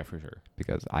 Oh yeah, for sure.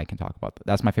 Because I can talk about that.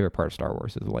 That's my favorite part of Star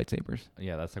Wars is the lightsabers.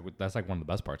 Yeah, that's like one of the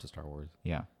best parts of Star Wars.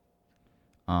 Yeah.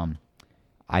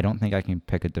 I don't think I can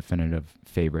pick a definitive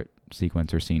favorite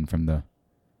sequence or scene from the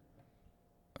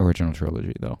original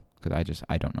trilogy though, because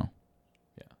I don't know.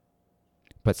 Yeah.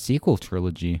 But sequel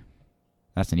trilogy,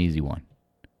 that's an easy one.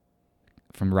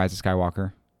 From Rise of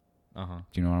Skywalker. Uh huh.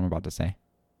 Do you know what I'm about to say?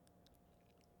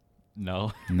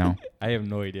 No. No. I have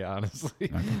no idea, honestly.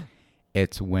 Okay.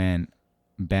 It's when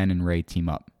Ben and Rey team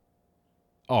up.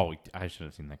 Oh, I should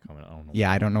have seen that coming. I don't know.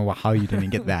 Yeah, I don't know how you didn't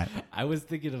get that. I was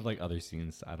thinking of like other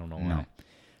scenes. I don't know No. why.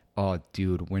 Oh,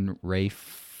 dude, when Rey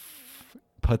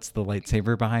puts the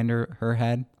lightsaber behind her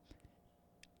head,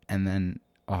 and then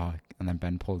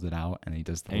Ben pulls it out, and he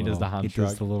does the And he does the Han shrug.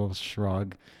 does the little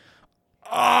shrug.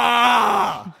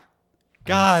 Ah,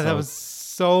 God, that was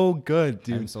so good,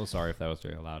 dude. I'm so sorry if that was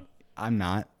very loud. I'm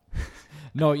not.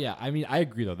 No, yeah. I mean, I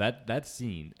agree though. That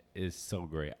scene is so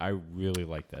great. I really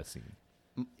like that scene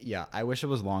Yeah, I wish it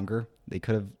was longer. They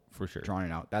could have for sure. drawn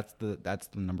it out. That's the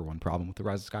number one problem with the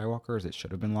Rise of Skywalker is it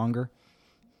should have been longer.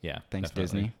 Yeah. Thanks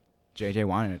definitely. Disney. JJ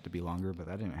wanted it to be longer, but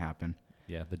that didn't happen.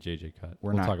 Yeah, the JJ cut.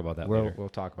 We'll We'll talk about that later. We'll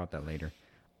talk about that later.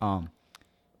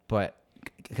 But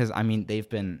because I mean they've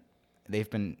been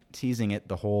teasing it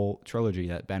the whole trilogy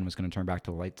that Ben was going to turn back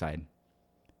to the light side.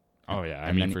 Oh yeah, I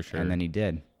And mean then- for sure. And then he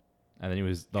did, And then he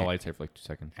was the lightsaber for like 2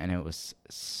 seconds. and it was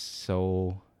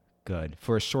so good.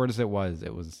 For as short as it was.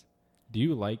 Do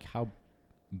you like how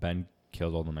Ben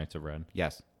kills all the Knights of Ren?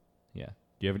 Yes, Yeah.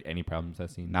 Do you have any problems with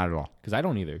that scene? not at all. Because I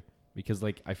don't either. Because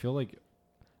like I feel like,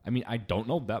 I mean I don't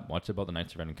know that much about the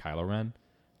Knights of Ren and Kylo Ren,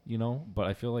 you know. But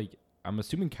I feel like I'm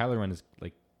assuming Kylo Ren is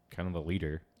like kind of the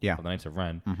leader Yeah. of the Knights of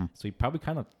Ren. Mm-hmm. So he probably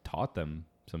kind of taught them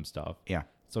some stuff. Yeah.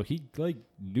 So he like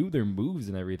knew their moves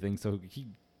and everything. So he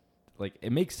like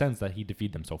it makes sense that he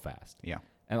defeated them so fast. Yeah.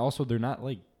 And also they're not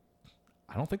like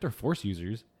I don't think they're Force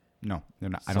users. No, they're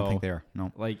not. I don't think So- they are.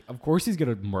 No. Like of course he's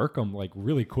gonna murk them like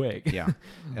really quick. Yeah,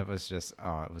 it was just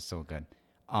it was so good.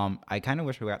 I kind of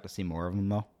wish we got to see more of them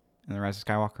though in the Rise of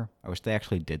Skywalker. I wish they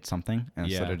actually did something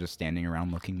instead Yeah. of just standing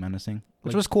around looking menacing,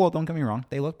 which Like- was cool. Don't get me wrong;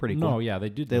 they look pretty cool. No, yeah, they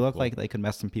do. They look cool. like they could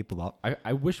mess some people up.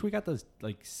 I wish we got to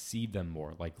like see them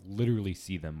more, like literally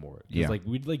see them more. 'Cause, Yeah. like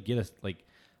we'd like get us like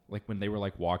when they were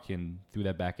like walking through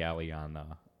that back alley on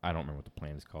I don't remember what the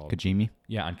plan is called. Kajimi.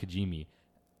 Yeah, on Kajimi,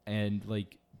 and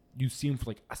like you see him for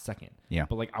like a second. Yeah.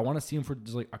 But like I want to see him for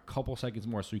just like a couple seconds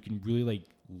more, so you can really like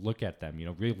look at them. You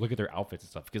know, really look at their outfits and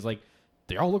stuff because like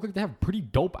they all look like they have pretty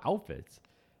dope outfits,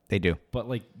 They do. but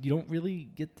like you don't really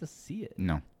get to see it.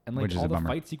 No, And like which is all a the bummer.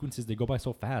 fight sequences, they go by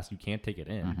so fast you can't take it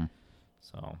in. Mhm.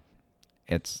 So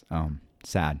It's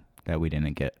sad that we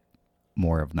didn't get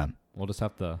more of them. we'll just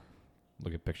have to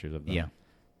look at pictures of them. Yeah.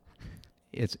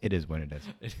 It is what it is.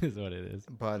 It is what it is.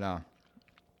 But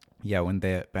yeah, when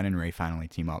Ben and Rey finally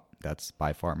team up, that's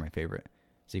by far my favorite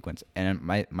sequence. And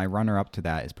my runner up to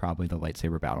that is probably the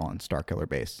lightsaber battle on Starkiller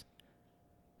Base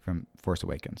from Force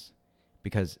Awakens,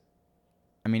 because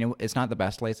I mean it's not the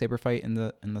best lightsaber fight in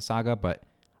the saga, but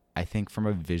I think from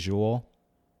a visual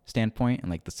standpoint and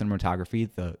like the cinematography,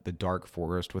 the dark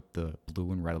forest with the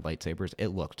blue and red lightsabers, it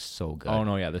looked so good. Oh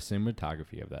no, yeah, the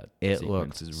cinematography of that It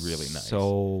sequence looked is really nice.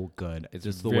 so good. It's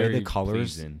just the way the very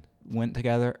colors pleasing. went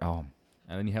together. Oh,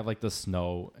 And then you have like the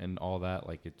snow and all that.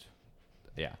 Like it's,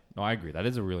 yeah. No, I agree. That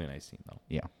is a really nice scene though.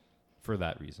 yeah. For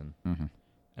that reason. Mm-hmm.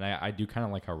 And I do kind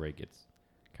of like how Rey gets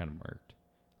kind of murked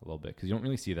a little bit because you don't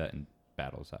really see that in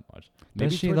battles that much.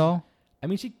 Does she towards- though? I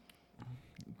mean, she.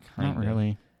 Not kinda.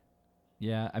 really.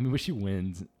 Yeah, I mean, when she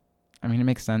wins, I mean, it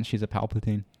makes sense. She's a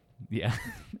Palpatine. yeah,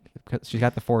 'Cause she's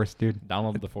got the Force, dude.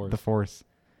 download the Force. The Force.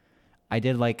 I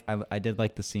did like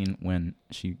the scene when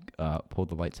she pulled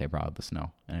the lightsaber out of the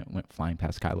snow and it went flying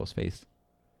past Kylo's face.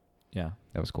 Yeah.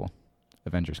 That was cool.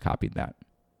 Avengers copied that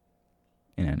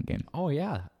in Endgame. Oh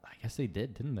yeah, I guess they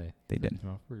did, didn't they? They did.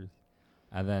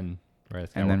 And then Rise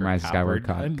of And then Rise of Skywalker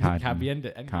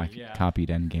copied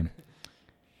Endgame.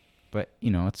 But you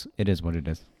know, it is what it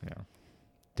is. Yeah.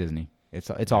 Disney. It's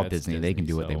all Disney. They can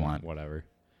do what they so want. Whatever.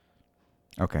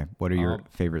 Okay. What are your Um,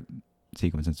 favorite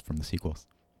sequences from the sequels?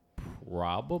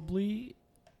 Probably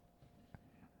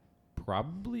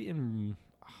in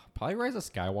probably Rise of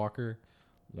Skywalker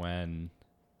when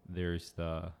there's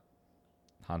the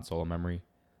Han Solo memory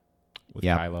with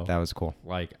Yeah, Kylo. that was cool.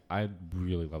 Like I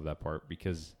really love that part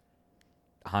because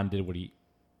Han did what he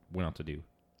went out to do.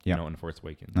 Yeah. You know, in Force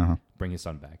Awakens, Uh huh. bring his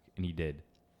son back, and he did.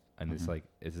 And it's Mhm. like,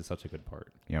 this is such a good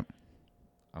part. Yep.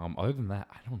 Other than that,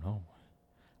 I don't know.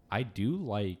 I do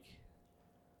like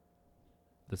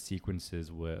the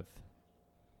sequences with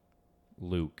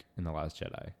Luke in The Last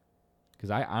Jedi. Because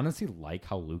I honestly like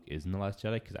how Luke is in The Last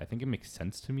Jedi because I think it makes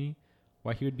sense to me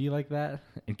why he would be like that.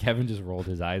 And Kevin just rolled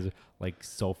his eyes like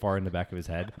so far in the back of his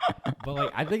head. But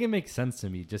like I think it makes sense to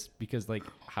me just because like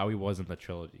how he was in the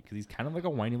trilogy. Because he's kind of like a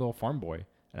whiny little farm boy.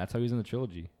 And that's how he was in the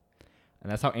trilogy.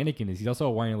 And that's how Anakin is. He's also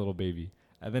a whiny little baby.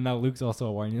 And then now Luke's also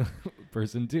a whiny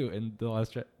person too in The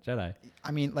Last Jedi.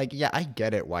 I mean, like, yeah, I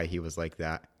get it why he was like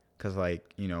that. Because,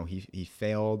 like, you know, he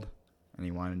failed and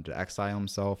he wanted to exile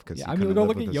himself because Yeah, he I mean, couldn't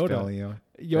look live at with his Yoda.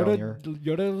 failure.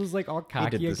 Yoda was like all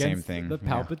cocky did the against same thing, the yeah.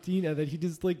 Palpatine, and then he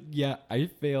just like, yeah, I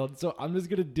failed, so I'm just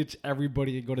gonna ditch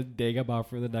everybody and go to Dagobah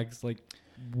for the next like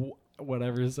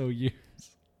whatever years. So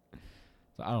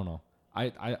I don't know.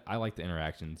 I like the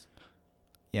interactions.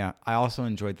 Yeah, I also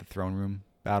enjoyed the throne room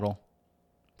battle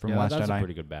from Last that's Jedi. a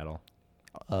pretty good battle.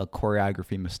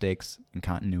 Choreography mistakes and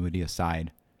continuity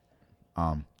aside,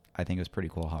 I think it was pretty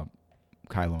cool how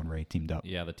Kylo and Rey teamed up.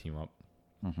 Yeah, the team up.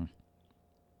 Mm-hmm.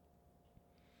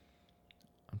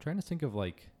 I'm trying to think of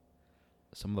like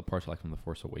some of the parts like from The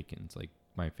Force Awakens, like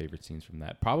my favorite scenes from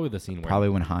that. Probably the scene where Probably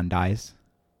when Han dies.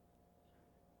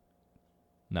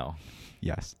 no,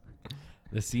 Yes.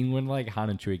 the scene when like Han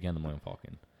and Chewie get on the Millennium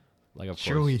Falcon. Like of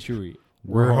Chewie. course, Chewie,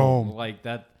 We're home. Like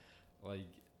that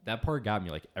part got me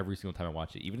like every single time I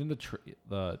watched it. Even in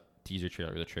the teaser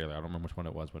trailer, or the trailer, I don't remember which one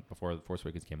it was, but before The Force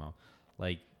Awakens came out,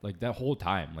 like that whole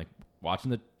time, like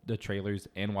watching the trailers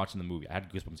and watching the movie, I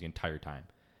had goosebumps the entire time.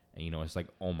 And you know, it's like,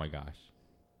 oh my gosh,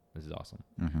 this is awesome.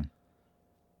 Mm-hmm.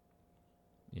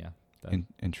 Yeah,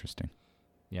 Interesting.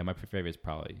 yeah. My favorite is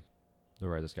probably the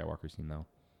Rise of Skywalker scene, though.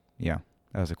 Yeah,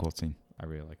 that was a cool scene. I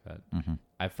really like that. Mm-hmm.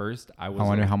 At first, I was. I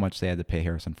wonder how much they had to pay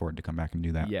Harrison Ford to come back and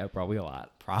do that. Yeah, probably a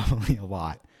lot. Probably a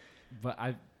lot. But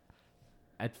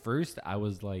at first, I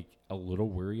was like a little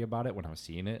worried about it when I was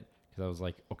seeing it because I was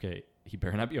like, okay, he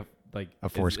better not be a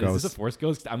Force Is ghost. this a Force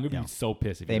ghost? I'm gonna Yeah. be so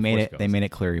pissed if They he's a made Force it. Ghost. They made it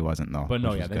clear he wasn't though. But no,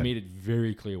 which yeah, was they good. made it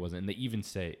very clear it wasn't. And they even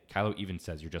say, Kylo even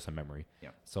says, you're just a memory. Yeah.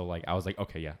 So like, I was like,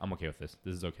 okay, yeah, I'm okay with this.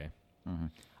 This is okay. Mm-hmm.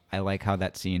 I like how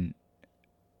that scene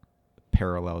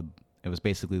paralleled. It was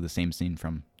basically the same scene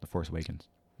from The Force Awakens,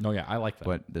 No, yeah, I like that.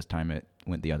 but this time it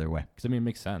went the other way. Because I mean, it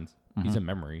makes sense. He's a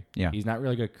memory. Yeah. He's not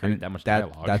really gonna create And that much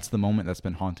dialogue. That's the moment that's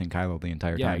been haunting Kylo the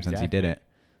entire Yeah, time since he did exactly. it.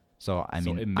 So I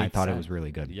So mean, it I makes thought it sense. was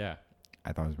really good. Yeah,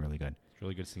 I thought it was really good. it's a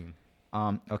really good scene.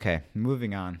 Okay,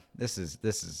 moving on. This is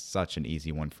such an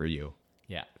easy one for you.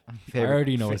 Yeah, Favorite- I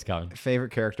already know what's coming.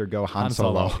 Favorite character, go Han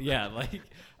Solo. Yeah, like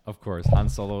of course, Han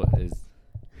Solo is.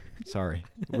 Sorry,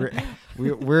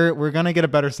 we're gonna get a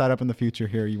better setup in the future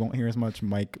here. You won't hear as much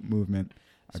mic movement.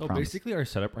 I So promise. basically, our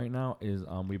setup right now is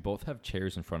we both have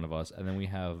chairs in front of us, and then we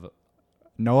have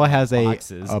Noah has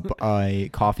boxes. a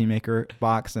coffee maker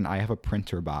box, and I have a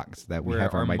printer box that we where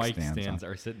have our mic mic stands on.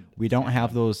 are sitting. We don't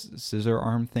have those scissor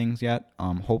arm things yet.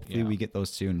 Hopefully Yeah. we get those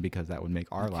soon because that would make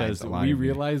our lives Because a lot we easier.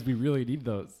 realize we really need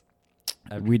those.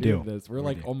 After We doing do. This. We're We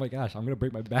like, do. oh my gosh, I'm gonna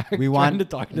break my back. We trying want to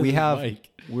talk to we this have mic.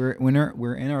 we're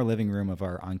in our living room of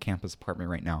our on campus apartment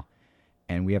right now,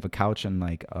 and we have a couch and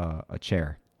like a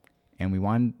chair, and we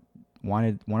wanted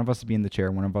one of us to be in the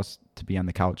chair, one of us to be on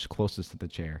the couch closest to the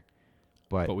chair,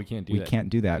 but we can't do we that. can't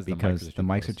do that because because the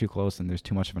mics are too close and there's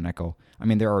too much of an echo. I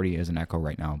mean, there already is an echo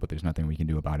right now, but there's nothing we can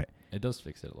do about it. It does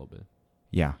fix it a little bit.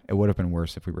 Yeah, it would have been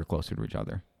worse if we were closer to each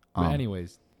other. But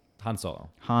anyways, Han Solo.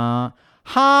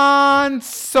 Han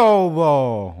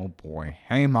Solo. Oh boy.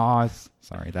 Hey, Maz.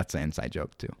 Sorry, that's an inside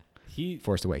joke too.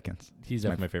 Force Awakens. He's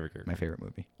definitely my favorite character. My favorite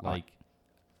movie. Like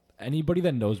anybody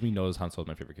that knows me knows Han Solo's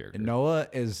my favorite character. Noah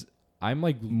is I'm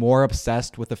like, more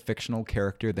obsessed with a fictional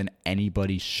character than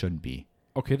anybody should be.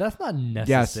 okay, that's not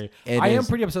necessary. it I am is.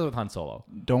 pretty obsessed with Han Solo.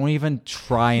 Don't even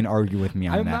try and argue with me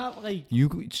on I'm that. not like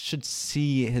You should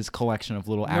see his collection of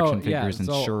little action yeah, figures and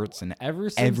so shirts and ever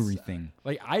since, everything.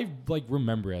 Like I like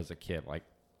remember as a kid, like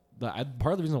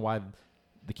part of the reason why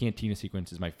the cantina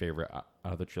sequence is my favorite out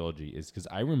of the trilogy is because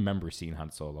I remember seeing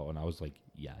Han Solo and I was like,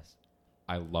 yes,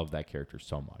 I love that character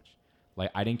so much.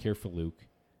 Like I didn't care for Luke,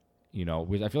 you know.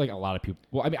 Which I feel like a lot of people.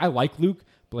 Well, I mean, I like Luke,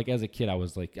 but like as a kid, I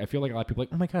was like, I feel like a lot of people like,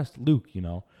 oh my gosh, Luke, you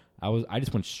know. I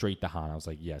just went straight to Han. I was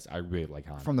like, yes, I really like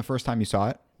Han. From the first time you saw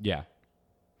it, Yeah,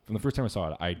 from the first time I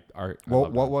saw it, I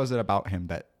what loved it. was it about him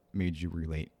that made you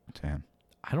relate to him?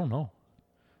 I don't know.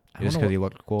 Just because he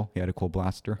looked cool? He had a cool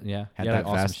blaster? Yeah, Had yeah, that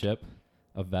awesome vest? ship,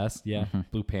 a vest, yeah, Mhm.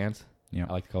 blue pants. Yeah.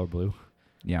 I like the color blue.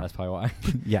 Yeah. That's probably why.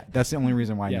 Yeah, that's the only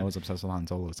reason why Yeah. Noah's obsessed with Han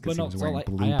Solo is But because no, he was so, wearing like,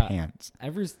 blue I, pants.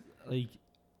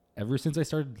 Ever since I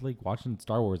started like watching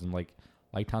Star Wars and like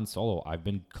liked Han Solo, I've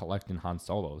been collecting Han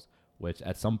Solos. Which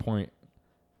at some point,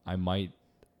 I might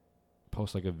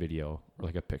post like a video or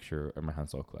like a picture of my Han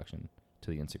Solo collection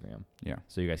to the Instagram. Yeah.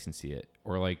 So you guys can see it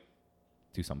or like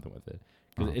do something with it.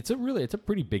 'Cause Uh-huh. it's a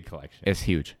pretty big collection. It's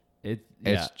huge. It's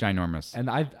It's ginormous. And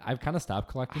I've kind of stopped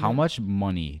collecting. How it. much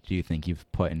money do you think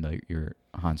you've put into your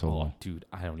Han Solo? Oh, dude,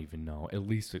 I don't even know.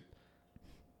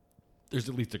 There's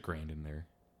at least $1,000 in there.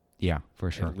 Yeah,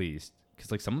 for sure. At least,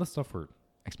 because like some of the stuff were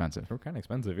Expensive. kind of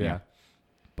expensive. Yeah. Yeah.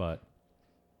 But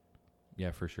yeah,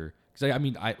 for sure. Because I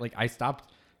mean, I stopped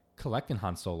collecting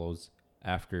Han Solos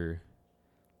after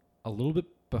a little bit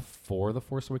before The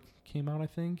Force Awakens came out, I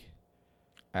think.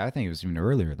 I think it was even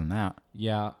earlier than that.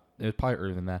 Yeah, it was probably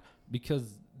earlier than that because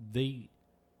they,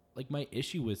 like, my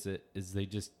issue with it is they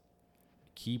just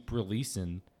keep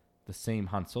releasing the same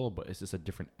Han Solo, but it's just a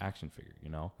different action figure, you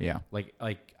know? Yeah. Like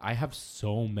I have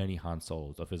so many Han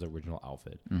Solos of his original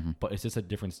outfit, but it's just a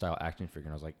different style action figure.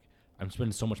 And I was like, I'm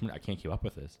spending so much money, I can't keep up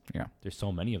with this. Yeah. There's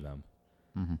so many of them.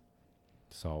 Mm-hmm.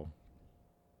 So,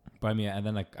 but I mean, and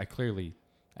then I clearly,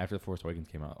 after The Force Awakens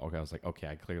came out, okay, I was like, okay,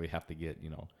 I clearly have to get,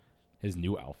 his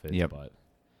new outfit. Yep. But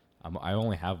I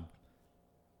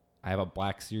have a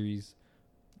Black Series,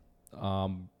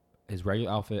 his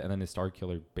regular outfit, and then his Star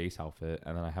Killer base outfit,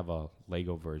 and then I have a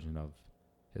Lego version of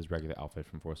his regular outfit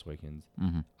from Force Awakens.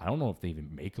 Mm-hmm. I don't know if they even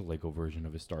make a Lego version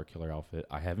of his Star Killer outfit.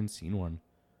 I haven't seen one.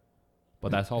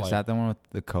 But that's all. Is that the one with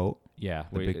the coat? Yeah.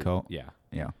 The big coat? Yeah.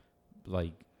 Yeah.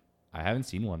 Like, I haven't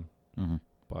seen one. Mm-hmm.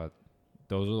 But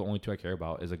those are the only two I care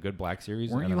about. Is a good Black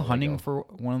Series. Weren't and you then a hunting Lego. for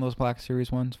one of those Black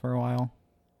Series ones for a while?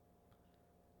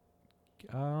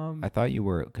 I thought you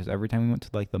were, because every time we went to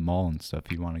like the mall and stuff,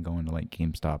 you'd want to go into like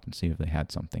GameStop and see if they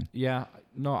had something. Yeah.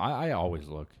 No, I always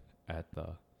look at the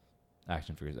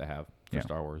action figures I have for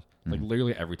Star Wars. Like,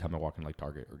 literally every time I walk in like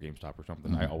Target or GameStop or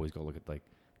something, I always go look at like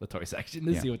the toy section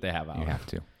to see what they have out. You have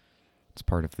to. It's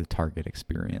part of the Target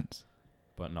experience.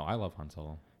 But no, I love Han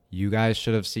Solo. You guys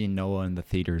should have seen Noah in the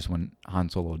theaters when Han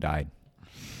Solo died.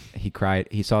 He cried.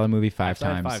 He saw the movie five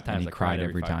times, and he cried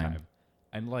every time.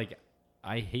 And like,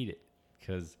 I hate it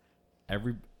because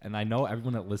and I know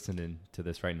everyone that listening to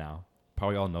this right now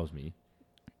probably all knows me.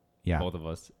 Yeah. Both of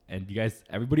us. And you guys,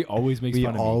 everybody always makes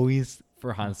fun of me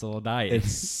for Han Solo dying.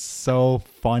 It's so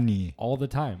funny. All the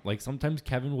time. Like, sometimes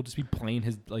Kevin will just be playing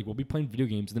we'll be playing video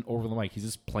games, and then over the mic, he's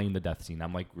just playing the death scene.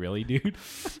 I'm like, really, dude?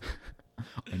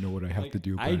 I know what I have to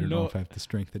do, but I don't know if I have the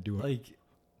strength to do it.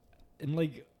 In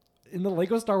the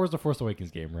Lego Star Wars The Force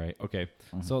Awakens game, right? Okay.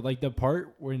 Mm-hmm. So, like, the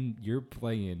part when you're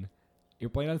playing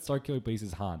on Star Killer Base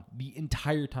as Han the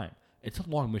entire time. It's a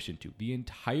long mission, too. The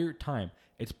entire time,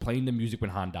 it's playing the music when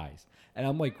Han dies. And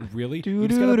I'm like, really? You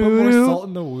just gotta put more salt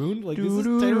in the wound? Like, this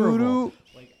is terrible.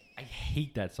 Like, I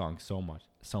hate that song so much.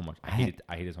 So much. I hate it.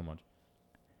 I hate it so much.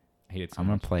 I hate it so much. I'm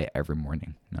going to play it every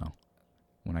morning now.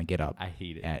 When I get up I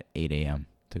hate it. at 8 a.m.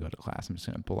 to go to class, I'm just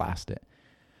going to blast it.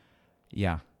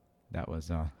 Yeah, that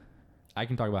was... I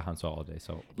can talk about Han Solo all day.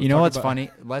 So you know what's funny?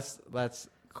 Let's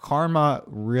Karma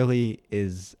really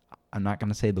is... I'm not going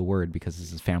to say the word because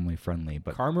this is family friendly,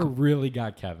 but... Karma really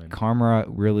got Kevin. Karma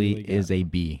really is a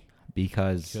B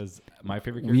because my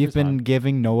favorite character we've been Han.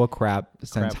 giving Noah crap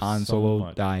since Han so Solo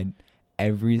much. died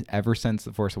ever since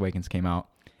The Force Awakens came out.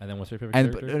 And then what's your favorite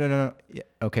And character? no. Yeah,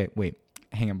 okay, wait.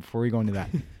 Hang on before we go into that.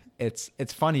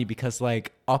 It's funny because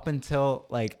like up until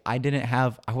like I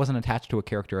wasn't attached to a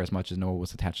character as much as Noah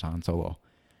was attached to Han Solo.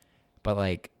 But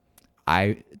like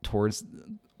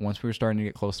once we were starting to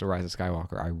get close to Rise of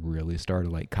Skywalker, I really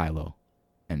started like Kylo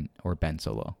or Ben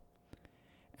Solo.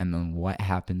 And then what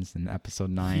happens in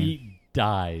episode 9? He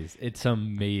dies. It's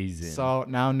amazing. So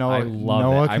now Noah, I love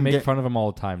Noah it. I make fun of him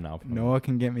all the time now. Noah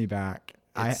can get me back.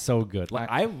 It's so good. Like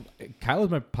Kylo's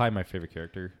probably my favorite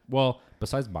character. Well,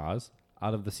 besides Maz,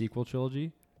 out of the sequel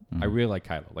trilogy, I really like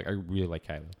Kylo. Like, I really like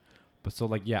Kylo. But so,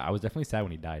 like, yeah, I was definitely sad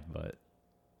when he died, but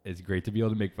it's great to be able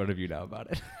to make fun of you now about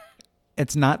it.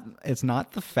 It's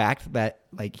not the fact that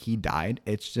like he died.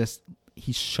 It's just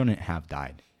he shouldn't have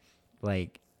died.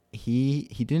 Like he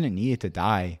didn't need to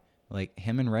die. Like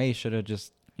him and Rey should have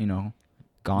just,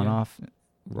 gone off,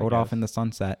 rode off in the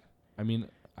sunset. I mean,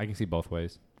 I can see both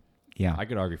ways. Yeah. I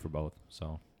could argue for both,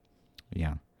 so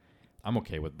yeah. I'm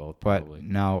okay with both, But probably.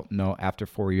 now, after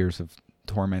 4 years of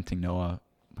tormenting Noah,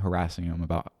 harassing him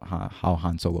about how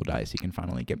Han Solo dies, he can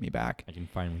finally get me back. I can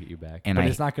finally get you back. And but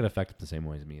it's not going to affect it the same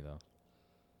way as me, though.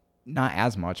 Not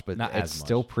as much, but Not it's as much.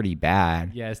 still pretty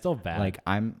bad. Yeah, it's still bad. Like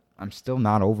I'm still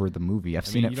not over the movie. I've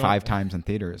seen mean, it you 5 don't- times in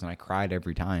theaters, and I cried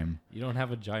every time. You don't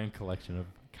have a giant collection of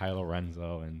Kylo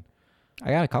Renzo and...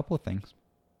 I got a couple of things.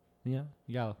 Yeah,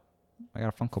 I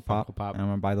got a Funko Pop, Funko Pop. and I'm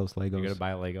gonna buy those Legos. you got to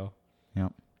buy a Lego.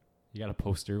 Yep. You got a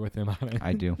poster with him on it.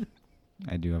 I do.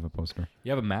 I do have a poster.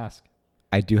 You have a mask.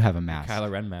 I do have a mask. Kylo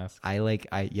Ren mask.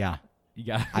 Yeah. You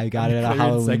got I got in it the at a clearance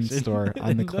Halloween section. store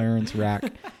on the clearance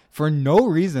rack for no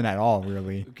reason at all,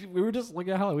 really. We were just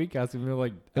looking at Halloween costumes. We were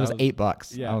like, It was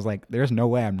 $8. Yeah. I was like, "There's no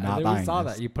way I'm not and then buying we saw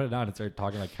this." that you put it on and started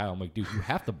talking like Kyle. I'm like, dude, you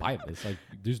have to buy this. Like,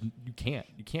 you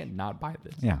can't not buy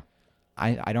this. Yeah,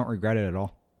 I don't regret it at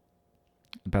all.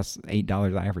 The best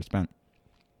 $8 I ever spent.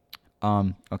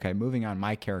 Okay, moving on.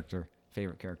 My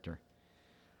favorite character.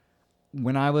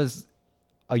 when I was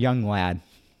a young lad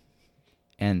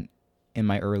and in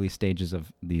my early stages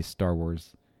of the Star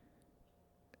Wars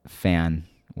fan,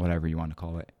 whatever you want to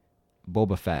call it,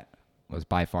 Boba Fett was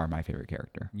by far my favorite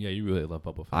character. Yeah, you really love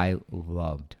Boba Fett. I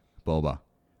loved Boba.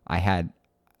 I had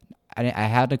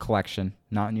a collection,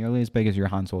 not nearly as big as your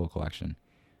Han Solo collection.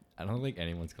 I don't think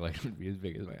anyone's collection would be as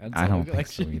big as my Han Solo I don't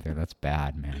collection. think so either. That's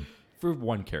bad, man. For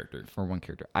one character. For one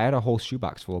character, I had a whole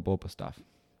shoebox full of Boba stuff.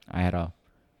 I had a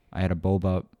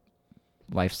Boba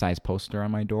life-size poster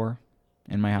on my door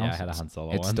in my house. Yeah, I had a Han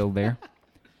Solo It's one. still there.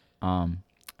 I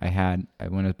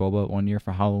went as Boba one year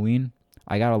for Halloween.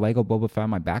 I got a Lego Boba Fett in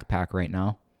my backpack right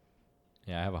now.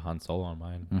 Yeah, I have a Han Solo on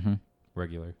mine. Mm-hmm.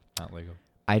 Regular, not Lego.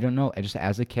 I don't know. Just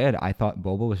as a kid, I thought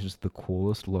Boba was just the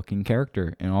coolest looking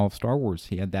character in all of Star Wars.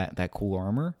 He had that cool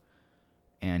armor,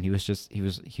 and he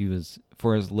was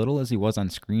for as little as he was on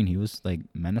screen, he was like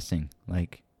menacing.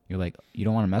 Like you're like you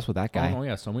don't want to mess with that guy. Oh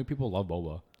yeah, so many people love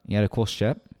Boba. He had a cool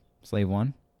ship, Slave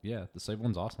One, Yeah, the Slave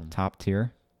One's awesome. top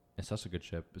tier. It's such a good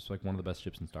ship. It's like one of the best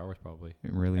ships in Star Wars, probably.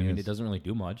 It really I is. mean, it doesn't really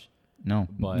do much. No,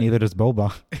 but- neither does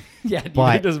Boba. Yeah,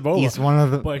 But does Boba. he's one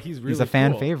of the. But he's really he's a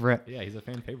fan cool. favorite. Yeah, he's a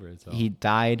fan favorite. So. He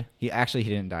died. He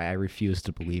didn't die. I refuse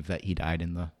to believe that he died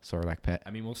in the Sarlacc pit. I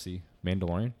mean, we'll see.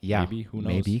 Mandalorian? Yeah, Maybe. Who knows?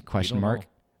 maybe, We question don't mark. know.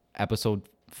 Episode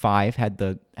 5 had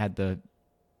the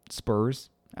spurs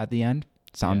at the end.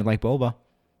 Sounded Yeah. like Boba.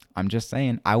 I'm just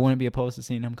saying. I wouldn't be opposed to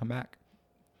seeing him come back.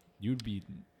 You would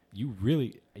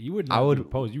I not would- be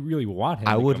opposed. You really want him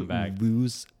I to would come back.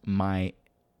 lose my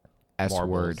S Marbles.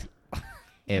 word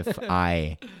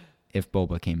if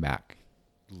Boba came back.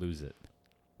 Lose it.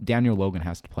 Daniel Logan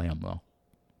has to play him though.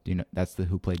 Do you know that's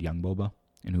who played young Boba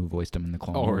and who voiced him in the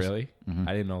Clone Oh, Wars? really? Mhm.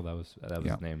 I didn't know that was Yeah.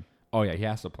 his name. Oh, yeah, he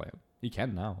has to play him. He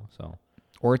can now, so.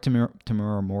 Or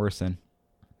Tamura Morrison.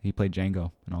 He played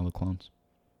Django in all the clones.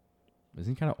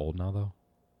 Isn't he kind of old now, though?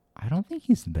 I don't think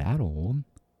he's that old.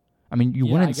 I mean, you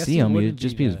Yeah, I wouldn't guess see he him. wouldn't It'd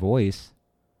just be be his that- voice.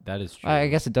 That is true. I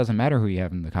guess it doesn't matter who you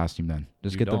have in the costume then.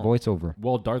 Just You get don't. the voiceover.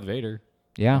 Well, Darth Vader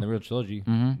Yeah. in the real trilogy,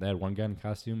 Mm-hmm. they had one guy in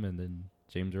costume and then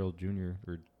James Earl Jr.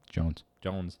 or Jones.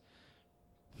 Jones.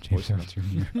 James Earl Voice Jr.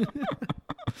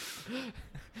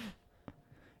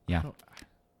 Yeah. I don't-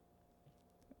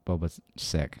 Boba's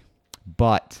sick.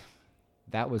 But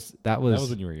that was That was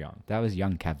when you were young.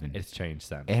 young Kevin. It's changed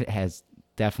since. It has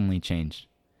definitely changed.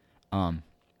 I'm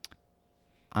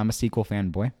a sequel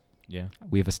fanboy. Yeah.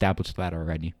 We've established that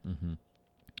already. Mm-hmm.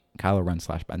 Kylo Ren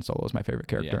 / Ben Solo is my favorite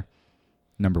character.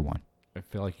 Number 1. I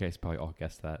feel like you guys probably all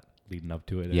guessed that leading up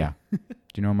to it. Yeah. Do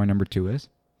you know what my number 2 is?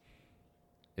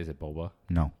 Is it Boba?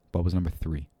 No. Boba's number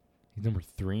 3. He's number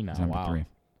 3 now. He's number wow. 3.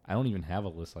 I don't even have a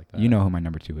list like that. You know who my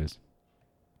number 2 is.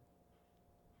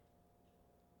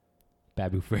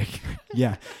 Babu Frick.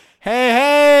 Yeah.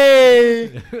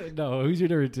 Hey! No, who's your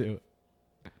number 2?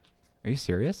 Are you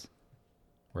serious?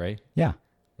 Ray? Yeah.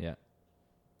 Yeah.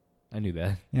 I knew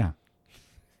that. Yeah.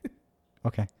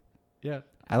 Okay. Yeah.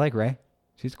 I like Rey.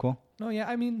 She's cool. No, yeah,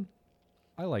 I mean,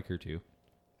 I like her too.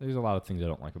 There's a lot of things I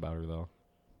don't like about her, though.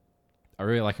 I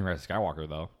really like her as Skywalker,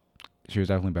 though. She was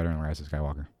definitely better in Rise of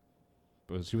Skywalker.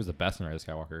 But she was the best in Rise of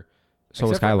Skywalker. So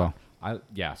was Except for- Kylo.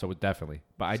 Yeah, so definitely.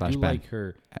 But I Slash do Ben. like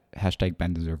her. Hashtag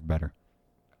Ben deserved better.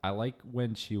 I like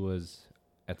when she was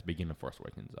at the beginning of Force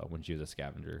Awakens, though, when she was a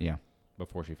scavenger. Yeah.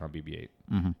 Before she found BB-8.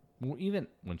 Mm-hmm. Well, even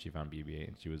when she found BB-8,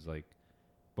 and she was like,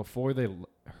 before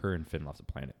her and Finn left the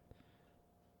planet.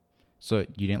 So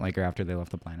you didn't like her after they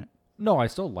left the planet? No, I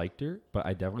still liked her, but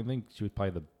I definitely think she was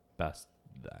probably the best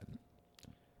then.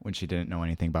 When she didn't know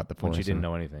anything about the Force. When she didn't or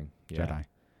know anything. Yeah. Jedi.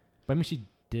 But I mean, she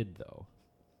did, though.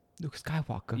 Luke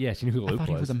Skywalker. Yeah, she knew who I Luke thought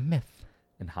he was a myth.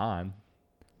 And Han.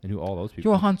 And who all those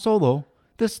people. You're Han Solo.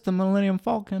 This is the Millennium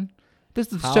Falcon. This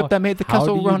is the How- ship that made the How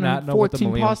Kessel do you Run not in know what the 14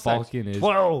 Millennium parsecs. Falcon is?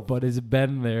 12. But it's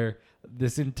been there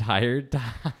this entire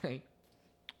time.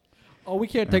 Oh, we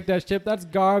can't take that ship. That's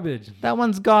garbage. That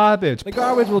one's garbage. The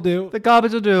garbage will do. The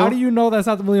garbage will do. How do you know that's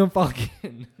not the Millennium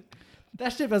Falcon?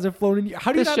 That ship hasn't flown in years.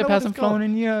 How do you This not ship know what hasn't it's called? flown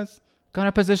in years.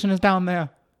 Gunner position is down there.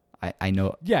 I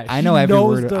know. Yeah, I she know every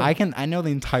knows word. the- I know the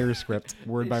entire script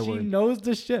word by She word. knows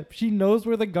the ship. She knows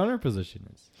where the gunner position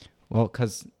is. Well,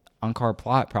 because Unkar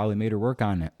Plot probably made her work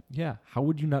on it. Yeah. How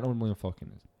would you not know what Millennium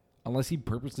Falcon is? Unless he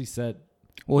purposely said.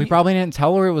 Well, he probably didn't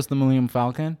tell her it was the Millennium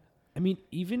Falcon. I mean,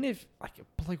 even if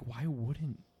why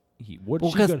wouldn't he? Would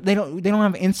Well, she because go- they don't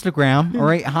have Instagram. All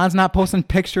right, Han's not posting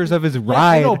pictures of his Yeah, I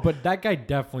ride. know, but that guy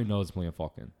definitely knows Millennium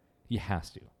Falcon. He has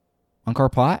to.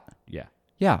 Unkar Plot. Yeah.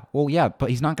 Yeah. Well, yeah, but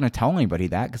he's not going to tell anybody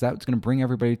that because that's going to bring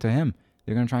everybody to him.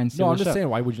 They're going to try and steal No, I'm the just ship. saying,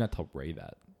 why would you not tell Ray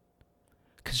that?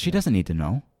 Because she doesn't need to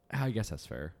know. I guess that's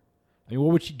fair. I mean,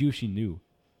 what would she do if she knew?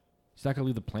 She's not gonna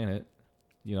leave the planet,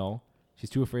 you know. She's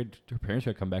too afraid her parents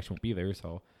are gonna come back. She won't be there.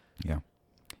 So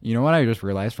You know what I just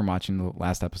realized from watching the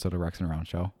last episode of Rex and Around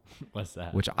show, what's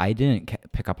that? which I didn't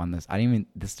pick up on this.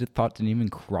 This thought didn't even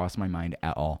cross my mind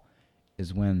at all,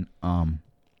 is when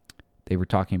they were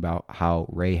talking about how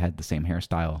Ray had the same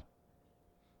hairstyle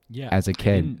as a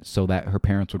kid, so that her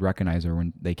parents would recognize her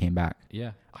when they came back.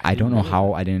 Yeah, I don't know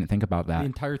how I didn't think about that. The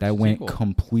entire That went sequel.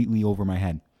 completely over my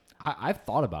head. I've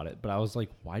thought about it, but I was like,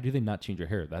 why do they not change her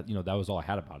hair? That that was all I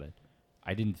had about it.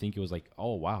 I didn't think it was like,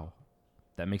 oh wow,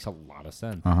 that makes a lot of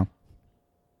sense. Uh huh.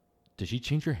 Does she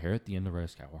change her hair at the end of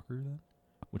Rise of Skywalker then?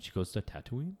 When she goes to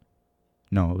Tatooine?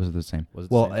 No, it was the same. Was it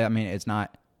the Well, same? I mean, it's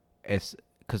not. It's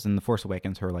because in the Force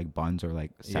Awakens, her like buns are like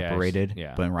Yeah, separated.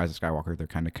 yeah. But in Rise of Skywalker, they're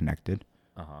kind of connected.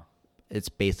 Uh-huh. It's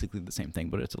basically the same thing,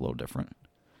 but it's a little different.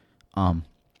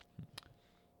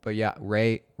 But yeah,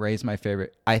 Ray's my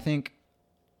favorite. I think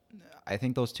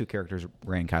those two characters,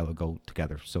 Ray and Kylo, go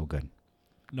together so good.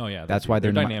 No, yeah. That's why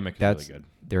their they're dynamic is really good.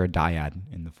 They're a dyad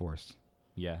in the Force.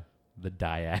 Yeah. The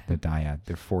dyad. The dyad.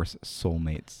 They're Force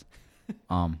soulmates.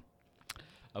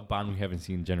 A bond we haven't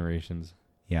seen in generations.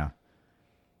 Yeah.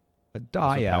 A what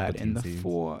dyad in Palpatine the sees.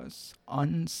 Force,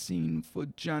 unseen for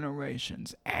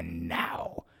generations, and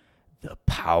now the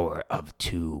power of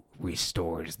two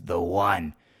restores the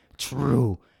one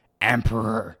true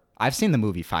Emperor. I've seen the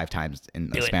movie 5 times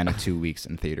in the span of 2 weeks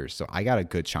in theaters, so I got a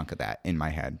good chunk of that in my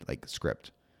head, like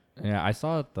script. Yeah, I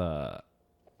saw it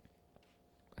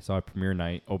premiere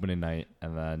night, opening night,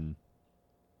 and then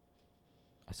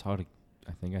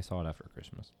I think I saw it after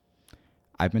Christmas.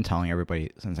 I've been telling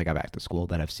everybody since I got back to school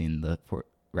that I've seen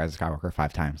Rise of Skywalker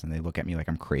 5 times, and they look at me like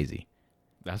I'm crazy.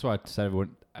 That's why I said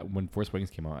when Force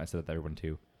Awakens came out, I said that to everyone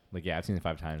too. Like, yeah, I've seen it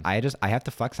 5 times. I have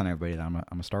to flex on everybody that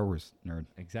I'm a Star Wars nerd.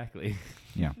 Exactly.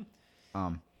 Yeah.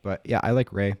 But yeah, I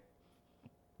like Rey.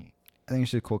 I think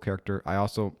she's a cool character. I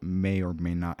also may or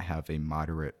may not have a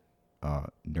moderate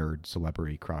nerd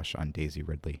celebrity crush on Daisy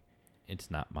Ridley. It's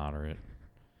not moderate.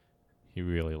 He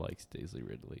really likes Daisy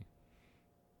Ridley.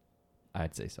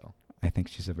 I'd say so. I think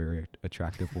she's a very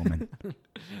attractive woman.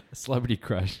 A celebrity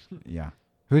crush. Yeah.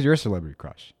 Who's your celebrity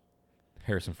crush?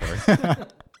 Harrison Ford.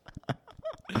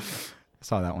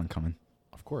 Saw that one coming.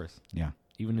 Of course. Yeah.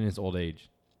 Even in his old age,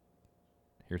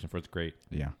 Harrison Ford's great.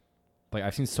 Yeah. Like,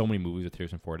 I've seen so many movies with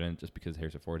Harrison Ford in it just because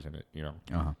Harrison Ford's in it,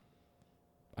 Uh-huh.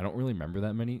 I don't really remember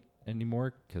that many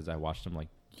anymore because I watched them like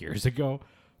years ago.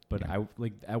 But Yeah.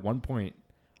 at one point,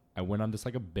 I went on just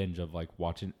like a binge of like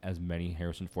watching as many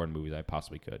Harrison Ford movies I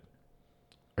possibly could.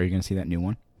 Are you going to see that new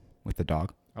one with the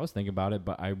dog? I was thinking about it,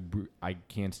 but I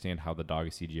can't stand how the dog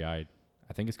is CGI'd.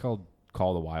 I think it's called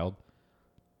Call of the Wild.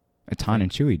 It's Han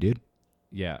and Chewie, dude.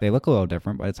 Yeah. They look a little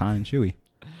different, but it's Han and Chewie.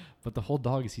 But the whole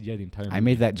dog is CGI'd the entire movie. I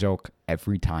made that joke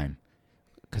every time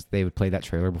because they would play that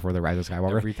trailer before the Rise of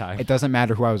Skywalker. Every time. It doesn't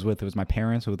matter who I was with. If it was my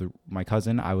parents or my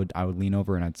cousin. I would lean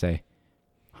over and I'd say,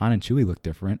 Han and Chewie look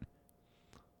different.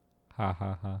 Ha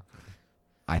ha ha.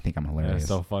 I think I'm That's hilarious.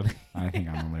 so funny. I think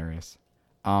I'm hilarious.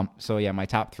 So yeah, my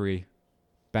top 3: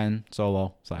 Ben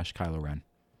Solo / Kylo Ren,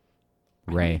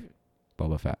 Rey,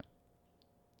 Boba Fett.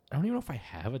 I don't even know if I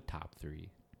have a top 3.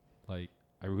 Like,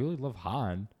 I really love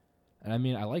Han. And I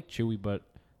mean, I like Chewie, but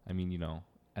I mean,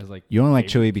 as like You only like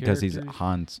favorite Chewie because he's characters-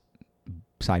 Han's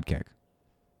sidekick.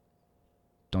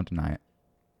 Don't deny it.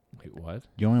 Wait, what?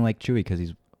 You only like Chewie because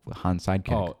he's Han's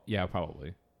sidekick. Oh, yeah,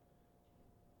 probably.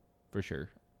 For sure.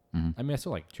 Mhm. I mean, I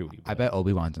still like Chewie. I but- bet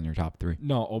Obi-Wan's in your top 3.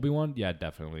 No, Obi-Wan, yeah,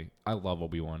 definitely. I love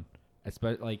Obi-Wan.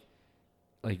 Especially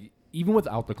like even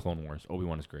without the Clone Wars,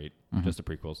 Obi-Wan is great. Mhm. Just the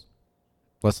prequels.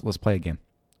 Let's play a game.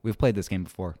 We've played this game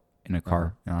before in a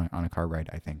car on a car ride.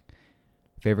 I think.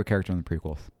 Favorite character in the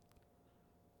prequels?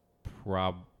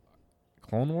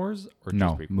 Clone Wars or No,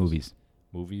 just prequels? movies.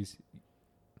 Movies.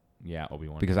 Yeah,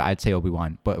 Obi-Wan. Because I'd say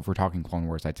Obi-Wan, but if we're talking Clone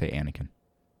Wars, I'd say Anakin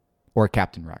or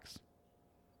Captain Rex.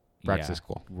 Rex Yeah, is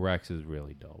cool. Rex is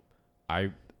really dope.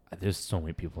 There's so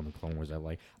many people in the Clone Wars I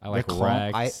like. I The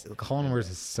like Rex. Clone Wars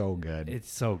is so good. It's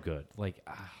so good. Like,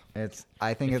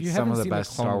 I think if you it's some haven't of the seen the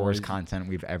best Clone Star Wars Wars, content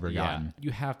we've ever gotten.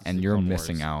 you have to. And see you're Clone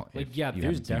missing Wars. out Like, if yeah, you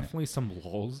there's haven't seen it. definitely some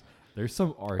lulls. There's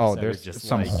some arcs. Oh, that there's are just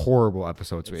some like, horrible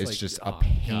episodes where it's it's like, just a oh,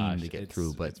 pain gosh, to get it's- through.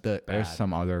 it's But there's bad.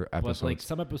 some other episodes. But like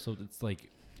some episodes, it's like.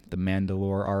 The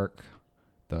Mandalore arc,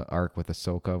 the arc with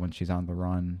Ahsoka when she's on the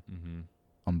run,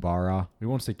 Umbara. We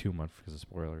won't say too much because of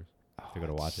spoilers. If you go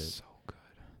to watch it, So good.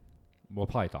 we'll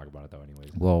probably talk about it though,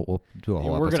 anyways. We'll do a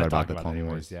whole We're episode gonna about talk the about it Clone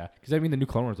anyways, Wars. yeah. Because I mean, the new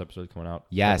Clone Wars episode is coming out.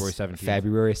 Yes, February 17th.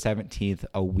 February 17th,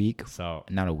 a week, So,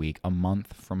 not a week, a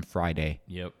month from Friday.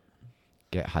 yep.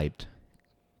 Get hyped.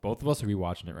 Both of us are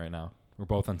rewatching it right now. We're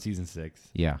both on season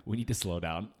 6. Yeah, We need to slow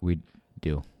down we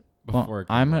do. before. Well, it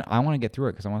comes out. I want to get through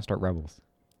it because I want to start Rebels.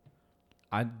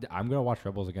 I'm gonna watch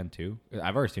Rebels again too.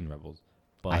 I've already seen Rebels,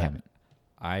 but I haven't.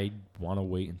 I want to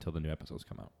wait until the new episodes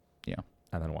come out. Yeah.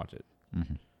 And then watch it.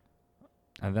 Mm-hmm.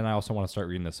 And then I also want to start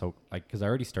reading the because I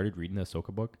already started reading the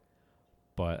Ahsoka book,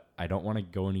 but I don't want to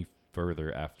go any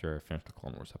further after I finish the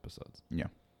Clone Wars episodes. Yeah.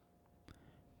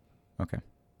 Okay.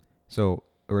 So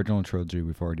original trilogy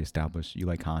we've already established. You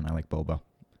like Han, I like Boba.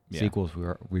 Yeah. Sequels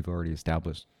we've already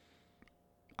established.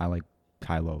 I like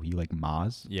Kylo. You like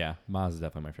Maz. Yeah, Maz is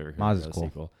definitely my favorite. Maz is of the cool.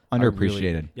 Sequel.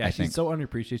 Underappreciated. Yeah, I she's think. so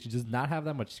underappreciated. She does not have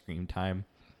that much screen time,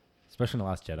 especially in the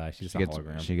Last Jedi. She's just a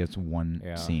hologram. She gets one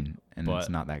scene, and But it's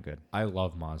not that good. I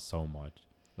love Maz so much.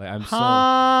 Like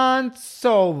Han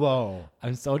Solo.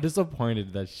 I'm so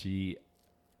disappointed that she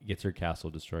gets her castle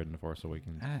destroyed in The Force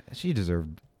Awakens. She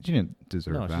didn't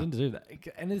deserve No, that. she didn't deserve that.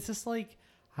 And it's just like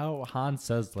how Han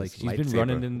says, like, This she's been lightsaber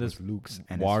running in was this Luke's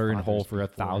and his watering hole father's for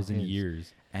before 1,000 his.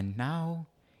 years. And now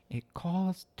it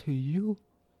calls to you.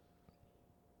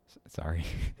 Sorry.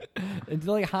 And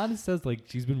like Han says, like,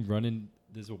 she's been running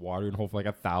this watering hole for like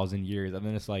 1,000 years, and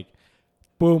then it's like,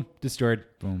 boom, destroyed.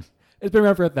 Boom. It's been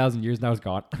around for 1,000 years. Now it's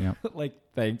gone. Yeah. Like,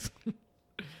 thanks.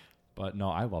 But no,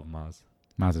 I love Maz.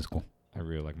 Maz is cool. I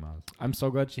really like Maz. I'm so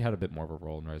glad she had a bit more of a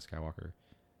role in Rise of Skywalker.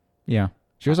 Yeah.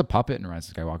 She was a puppet in Rise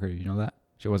of Skywalker. Did you know that?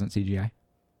 She wasn't CGI.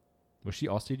 Was she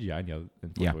all CGI in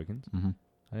Force Yeah. Awakens? Mm-hmm.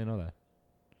 I didn't know that.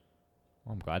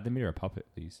 Well, I'm glad they made her a puppet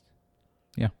at least.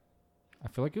 Yeah. I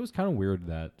feel like it was kind of weird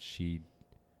that she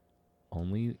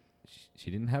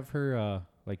didn't have her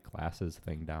like glasses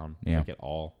thing down like at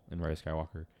all in Rise of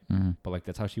Skywalker. Mm-hmm. But like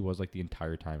that's how she was like the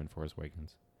entire time in Force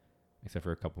Awakens, except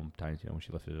for a couple of times when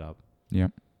she lifted it up.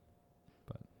 Yep.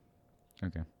 But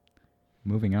okay.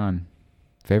 Moving on.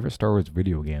 Favorite Star Wars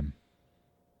video game?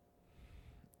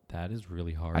 that is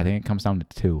really hard. I think it comes down to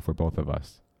 2 for both of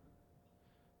us.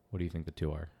 What do you think the two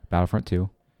are? Battlefront 2,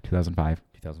 2005,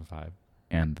 2005.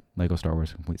 and Lego Star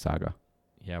Wars Complete Saga.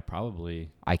 Yeah, probably.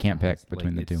 I can't pick It's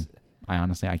between like the two.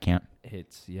 I can't.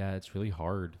 It's really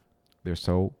hard. They're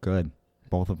so good,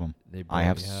 both of them. They I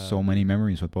have so many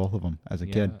memories with both of them as a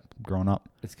kid growing up.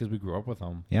 It's because we grew up with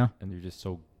them. Yeah. And they're just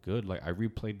so good. Like I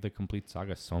replayed the Complete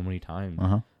Saga so many times,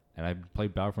 Uh-huh. and I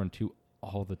played Battlefront 2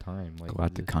 all the time. Like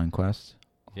Galactic Conquest.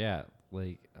 yeah,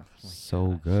 like oh my So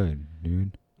gosh. good,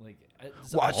 dude. Like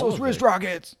Watch all those of wrist it.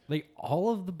 rockets. Like all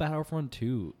of the Battlefront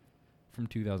 2 from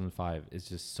 2005 is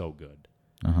just so good.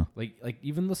 Uh-huh. Like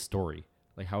even the story,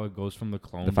 like how it goes from the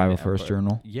clone The to 501st Empire.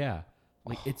 Journal. Yeah,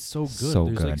 like it's so good. So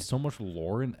There's like good. so much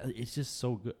lore and it's just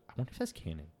so good. I wonder if that's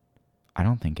canon. I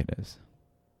don't think it is.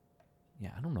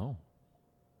 Yeah, I don't know.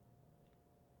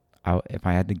 If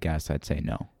I had to guess, I'd say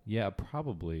no. Yeah,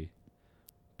 probably.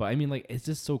 But I mean, like it's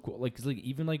just so cool. Like, 'cause, like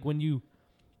even like when you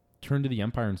turn to the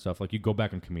Empire and stuff, like you go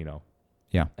back on Camino.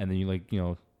 Yeah. And then you like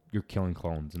you're killing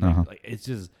clones and Uh-huh. like it's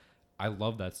just I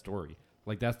love that story.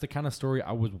 Like that's the kind of story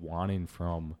I was wanting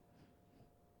from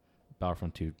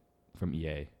Battlefront 2 from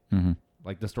EA. Mm-hmm.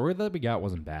 Like the story that we got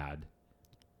wasn't bad.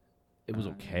 It was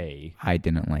okay. I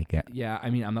didn't like it. Yeah, I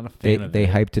mean I'm not a They fan of they it.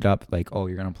 hyped it up like, oh,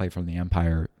 you're gonna play from the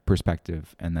Empire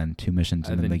perspective, and then 2 missions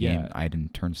And into then, the game, yeah.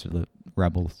 Aiden turns to the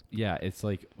rebels. Yeah, it's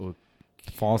like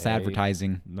False okay.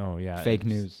 advertising, No, yeah, fake it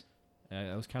was- news.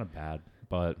 That was kind of bad,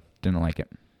 but Didn't like it.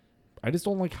 I just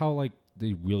don't like how like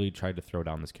they really tried to throw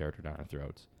down this character down our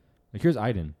throats. Like here's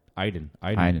Aiden,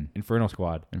 Inferno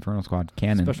Squad, Inferno Squad,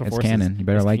 canon. Special It's Forces. canon. You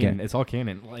better It's like canon. it. It's all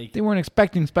canon. Like They weren't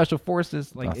expecting special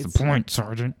forces. Like, That's it's- the point,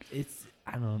 Sergeant. it's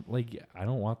I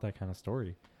don't want that kind of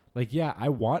story. Like yeah, I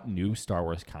want new Star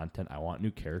Wars content. I want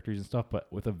new characters and stuff. But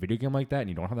with a video game like that, and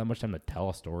you don't have that much time to tell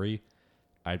a story,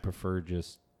 I'd prefer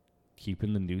just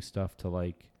keeping the new stuff to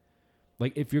like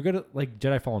if you're gonna like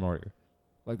Jedi Fallen Order,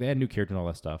 like they had new character and all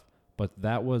that stuff, but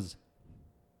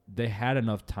they had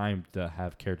enough time to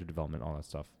have character development and all that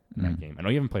stuff in that game. I know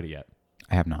you haven't played it yet,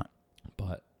 I have not.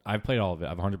 but I've played all of it.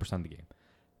 I've 100% the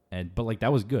game, but like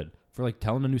that was good for like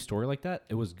telling a new story like that.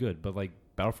 It was good, but like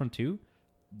Battlefront 2,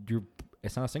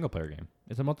 it's not a single player game.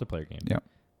 It's a multiplayer game. Yep.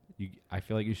 I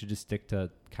feel like you should just stick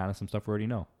to kind of some stuff we already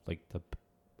know, like the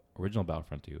original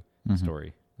Battlefront 2 Mhm.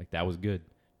 story. Like that was good.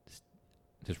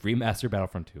 Just remaster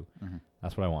Battlefront 2. Mhm.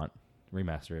 That's what I want.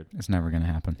 Remaster it. It's never gonna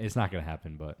happen. It's not gonna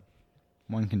happen, but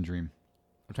One can dream.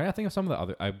 I'm trying to think of some of the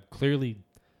other. I clearly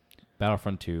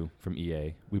Battlefront 2 from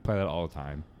EA. We play that all the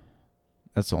time.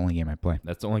 That's the only game I play.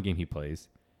 That's the only game he plays.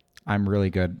 I'm really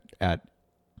good at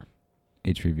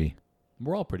HVV.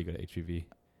 We're all pretty good at HVV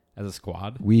as a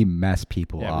squad. We mess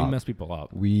people Yeah, up. we mess people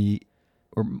up. We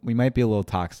might be a little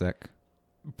toxic.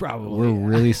 Probably. We're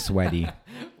really sweaty.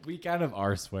 We kind of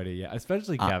are sweaty, yeah.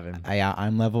 Especially Kevin.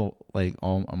 I'm level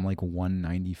I'm like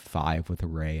 195 with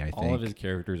Ray. I think All of his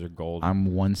characters are gold. I'm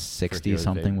 160 For Heroes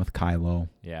something Day. with Kylo.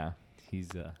 Yeah. He's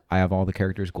I have all the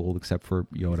characters gold except for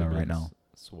he's a Yoda bit right now.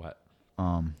 Sweat.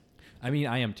 Um, I mean,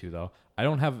 I am too though. I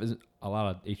don't have a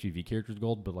lot of HVV characters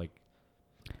gold, but like,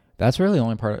 that's really the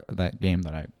only part of that game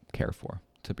that I care for,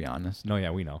 to be honest. no,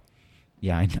 yeah, we know.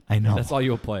 Yeah, I know. That's all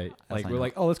you'll play. Like, I we're know.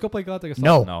 like, oh, let's go play Galactic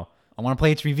Assault. No. No. I want to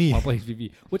play HVV. I'll play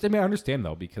HVV. Which I mean, I understand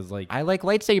though, because like, I like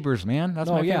lightsabers, man. That's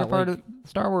No, my yeah, favorite part like, of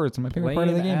Star Wars. It's my favorite part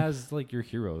of the playing game. as like your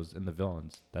heroes and the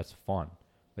villains, that's fun.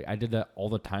 Like I did that all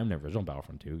the time in the original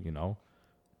Battlefront 2, you know?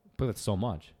 But that's so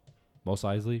much. Mos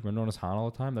Eisley, running around as Han all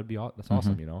the time, that's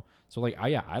awesome, you know? So like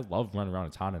I love running around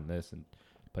as Han in this and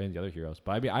playing the other heroes.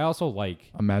 But I mean I also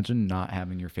like Imagine not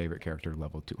having your favorite character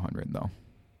level 200 though.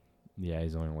 yeah,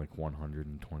 he's only like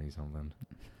 120 something.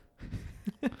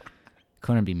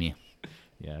 Couldn't be me.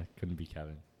 Yeah, couldn't be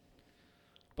Kevin.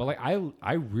 But like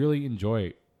I really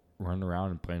enjoy running around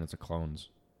and playing as the clones.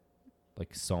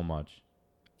 Like so much.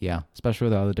 Yeah, especially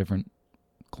with all the different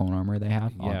clone armor they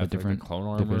have. All Yeah, the for, different like, clone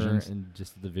armor divisions. and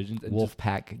just the divisions and Wolf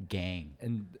Pack gang.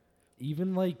 and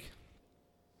even like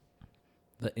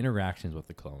the interactions with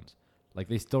the clones, like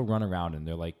they still run around and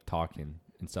they're like talking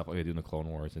and stuff like they do in the Clone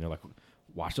Wars, and they're like,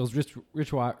 "Watch those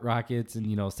rich rockets," and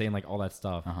you know, saying like all that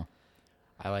stuff. Uh-huh.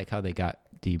 I like how they got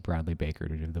D. Bradley Baker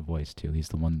to do the voice too. He's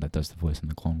the one that does the voice in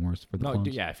the Clone Wars for the No, clones.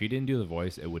 yeah, if you didn't do the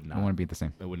voice, it would I not. want to be the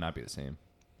same. It would not be the same.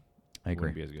 I It agree.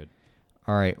 wouldn't be as good.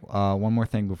 All right, one more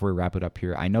thing before we wrap it up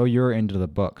here. I know you're into the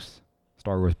books,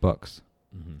 Star Wars books.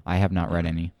 Mm-hmm. I have not read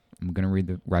any. I'm gonna read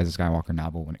the Rise of Skywalker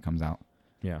novel when it comes out.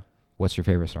 Yeah. What's your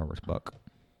favorite Star Wars book?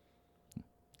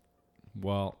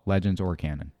 Well, Legends or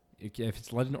canon? if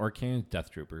it's Legend or canon,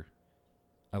 Death Trooper.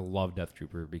 I love Death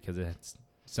Trooper because it's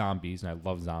zombies, and I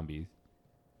love zombies,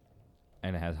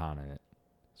 and it has Han in it.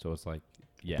 So it's like,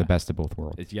 yeah, The best of both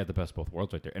worlds. it's the best of both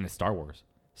worlds right there, and it's Star Wars.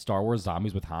 Star Wars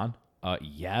zombies with Han.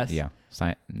 Yes. Yeah.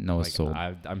 Noah's Like, sold.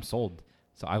 I'm sold.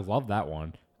 So I love that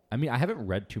one. I mean, I haven't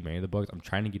read too many of the books. I'm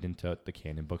trying to get into the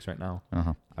canon books right now.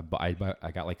 Uh-huh. I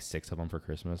got like 6 of them for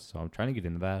Christmas, so I'm trying to get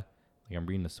into that. Like I'm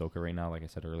reading Ahsoka right now, like I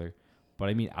said earlier. But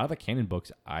I mean, out of the canon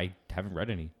books, I haven't read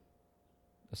any.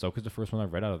 Ahsoka's the first one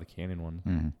I've read out of the canon one.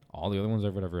 Mm-hmm. All the other ones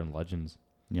I've read are in Legends.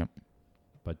 Yep.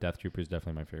 But Death Trooper is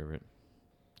definitely my favorite.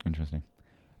 Interesting.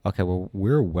 Okay, well,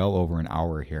 we're well over an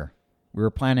hour here. We were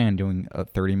planning on doing a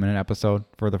 30-minute episode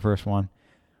for the first one.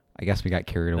 I guess we got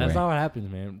carried away. That's not what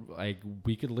happens, man. Like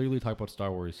we could literally talk about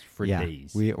Star Wars for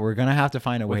days. We're going to have to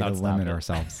find a way to Without limit stopping.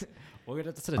 ourselves. We're gonna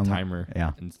have to set a timer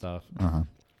and stuff.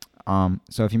 Uh-huh.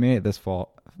 So if you made it this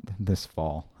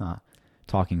fall,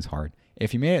 talking's hard.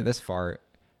 If you made it this far,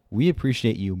 we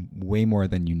appreciate you way more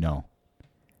than you know.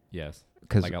 Yes.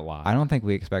 Because Like a lot. I don't think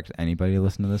we expect anybody to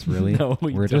listen to this, really. No,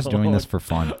 We're just doing this for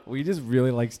fun. We just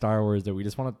really like Star Wars that we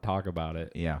just want to talk about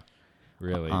it. Yeah.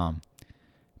 Really.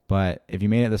 But if you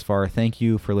made it this far, thank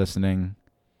you for listening.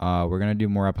 We're going to do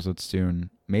more episodes soon,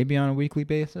 maybe on a weekly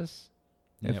basis.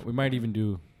 Yeah, we might even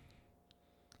do.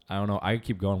 I don't know. I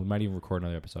keep going. We might even record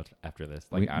another episode after this.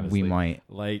 Like honestly, we might.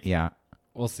 Like Yeah,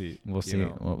 we'll see. we'll see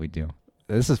what we do.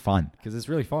 This is fun. Because it's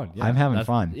really fun. Yeah, I'm having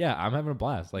fun. Yeah, I'm having a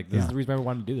blast. Like this is the reason why we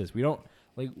want to do this. We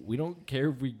don't care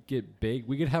if we get big.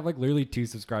 We could have like literally 2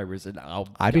 subscribers, and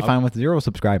I'd be fine with 0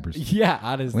 subscribers. Yeah,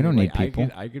 honestly, We don't need like, people.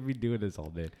 I could be doing this all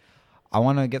day. I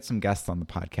want to get some guests on the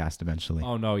podcast eventually.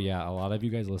 Oh no, yeah, a lot of you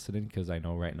guys listening, because I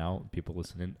know right now people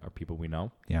listening are people we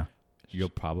know. Yeah. You're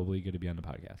probably going to be on the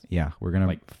podcast. Yeah, we're gonna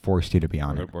Like, force you to be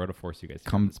on We're it. going to force you guys to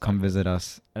Come visit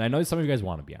us. And I know some of you guys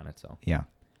want to be on it, so Yeah,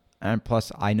 and plus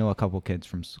I know a couple kids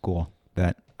from school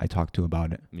that I talked to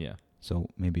about it, yeah, so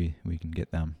maybe we can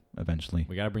get them eventually.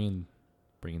 we got to bring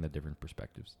in the different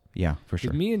perspectives. Yeah, for 'Cause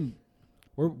sure. me and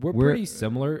we're pretty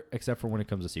similar, except for when it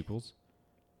comes to sequels.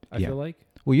 I Yeah. feel like.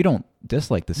 Well, you don't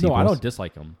dislike the sequels. No, I don't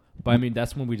dislike them, but I mean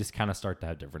that's when we just kind of start to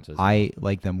have differences. I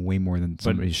like them way more than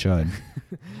somebody should.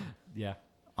 yeah.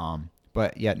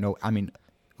 But yeah, no, I mean,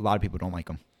 a lot of people don't like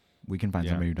them. We can find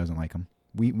Yeah. somebody who doesn't like them.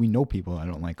 We know people that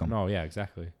don't like them. No, yeah,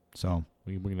 exactly. So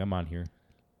We can bring them on here.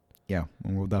 yeah,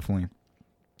 and we'll definitely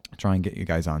try and get you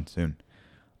guys on soon.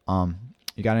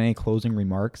 You got any closing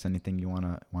remarks? Anything you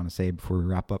wanna say before we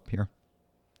wrap up here?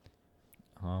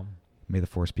 May the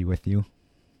force be with you.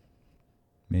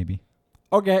 Maybe.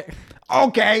 Okay.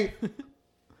 Okay.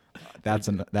 That's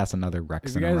another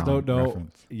Rex. If you guys don't know,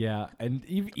 reference. yeah, and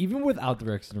even without the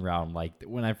Rex around, like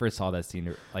when I first saw that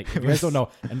scene, like if you guys don't know,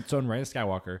 and so in Rise of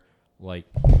Skywalker, like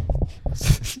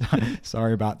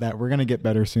Sorry about that. We're gonna get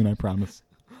better soon, I promise.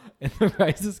 in the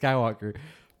Rise of Skywalker,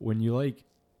 when you like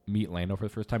meet Lando for the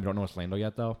first time, you don't know it's Lando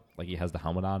yet though. Like he has the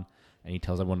helmet on, and he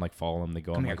tells everyone like follow him. They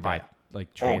go on here, like goodbye. that,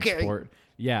 like transport.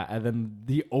 Yeah, and then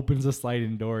he opens a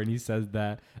sliding door and he says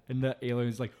that, and the alien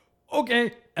is like,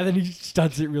 okay, and then he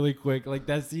shuts it really quick. Like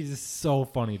that scene is so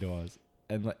funny to us.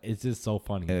 and like, it's just so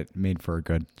funny. It made for a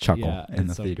good chuckle Yeah, in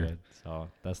the it's so theater. good. So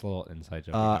that's a little inside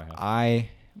joke. I have.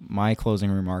 My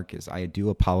closing remark is I do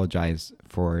apologize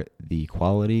for the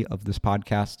quality of this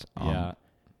podcast. Yeah.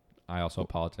 I also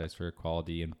apologize for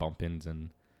quality and bump-ins and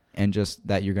just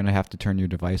that you're gonna have to turn your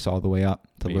device all the way up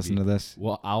to listen to this.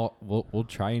 Well, we'll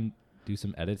try and do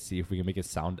some edits, see if we can make it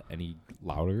sound any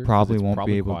louder. 'Cause Probably it's won't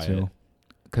be able quiet. to,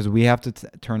 because we have to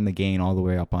turn the gain all the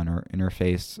way up on our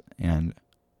interface, and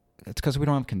it's because we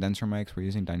don't have condenser mics. We're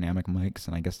using dynamic mics,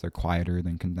 and I guess they're quieter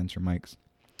than condenser mics.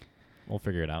 We'll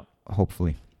figure it out.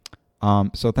 Hopefully.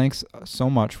 So thanks so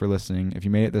much for listening. If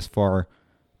you made it this far,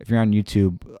 if you're on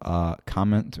YouTube,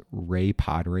 comment Ray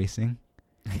Pod Racing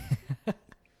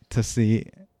to see,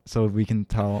 so we can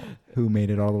tell who made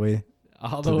it all the way.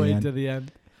 All to the the way end. to the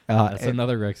end. That's it-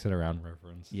 another Rex It Around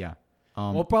reference. Yeah.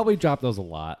 We'll probably drop those a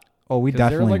lot. we 'cause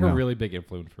definitely they're like will. a really big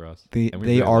influence for us. they and we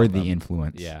they really are love the them.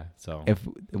 influence. Yeah. So. If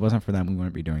it wasn't for them, we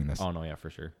wouldn't be doing this. Oh no, yeah, for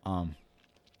sure. Um.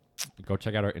 Go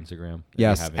check out our Instagram. if you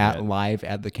Yes, haven't at yet. live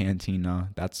at the cantina.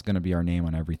 That's gonna be our name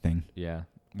on everything. Yeah,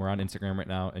 we're on Instagram right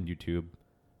now and YouTube,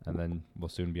 and then we'll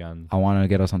soon be on I want to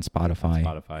get us on Spotify,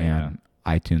 Spotify. and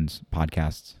iTunes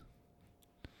podcasts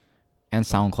and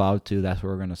SoundCloud too. That's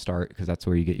where we're gonna start because that's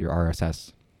where you get your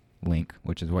RSS link,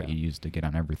 which is what Yeah. you use to get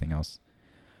on everything else.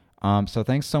 So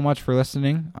thanks so much for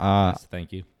listening. Yes,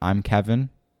 thank you. I'm Kevin,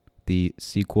 the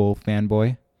sequel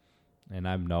fanboy. And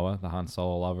I'm Noah, the Han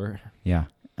Solo lover. Yeah,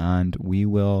 and we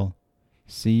will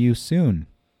see you soon.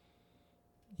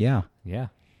 Yeah. Yeah,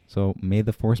 So may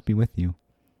the force be with you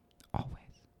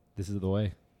always. this is the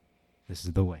way. This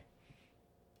is the way.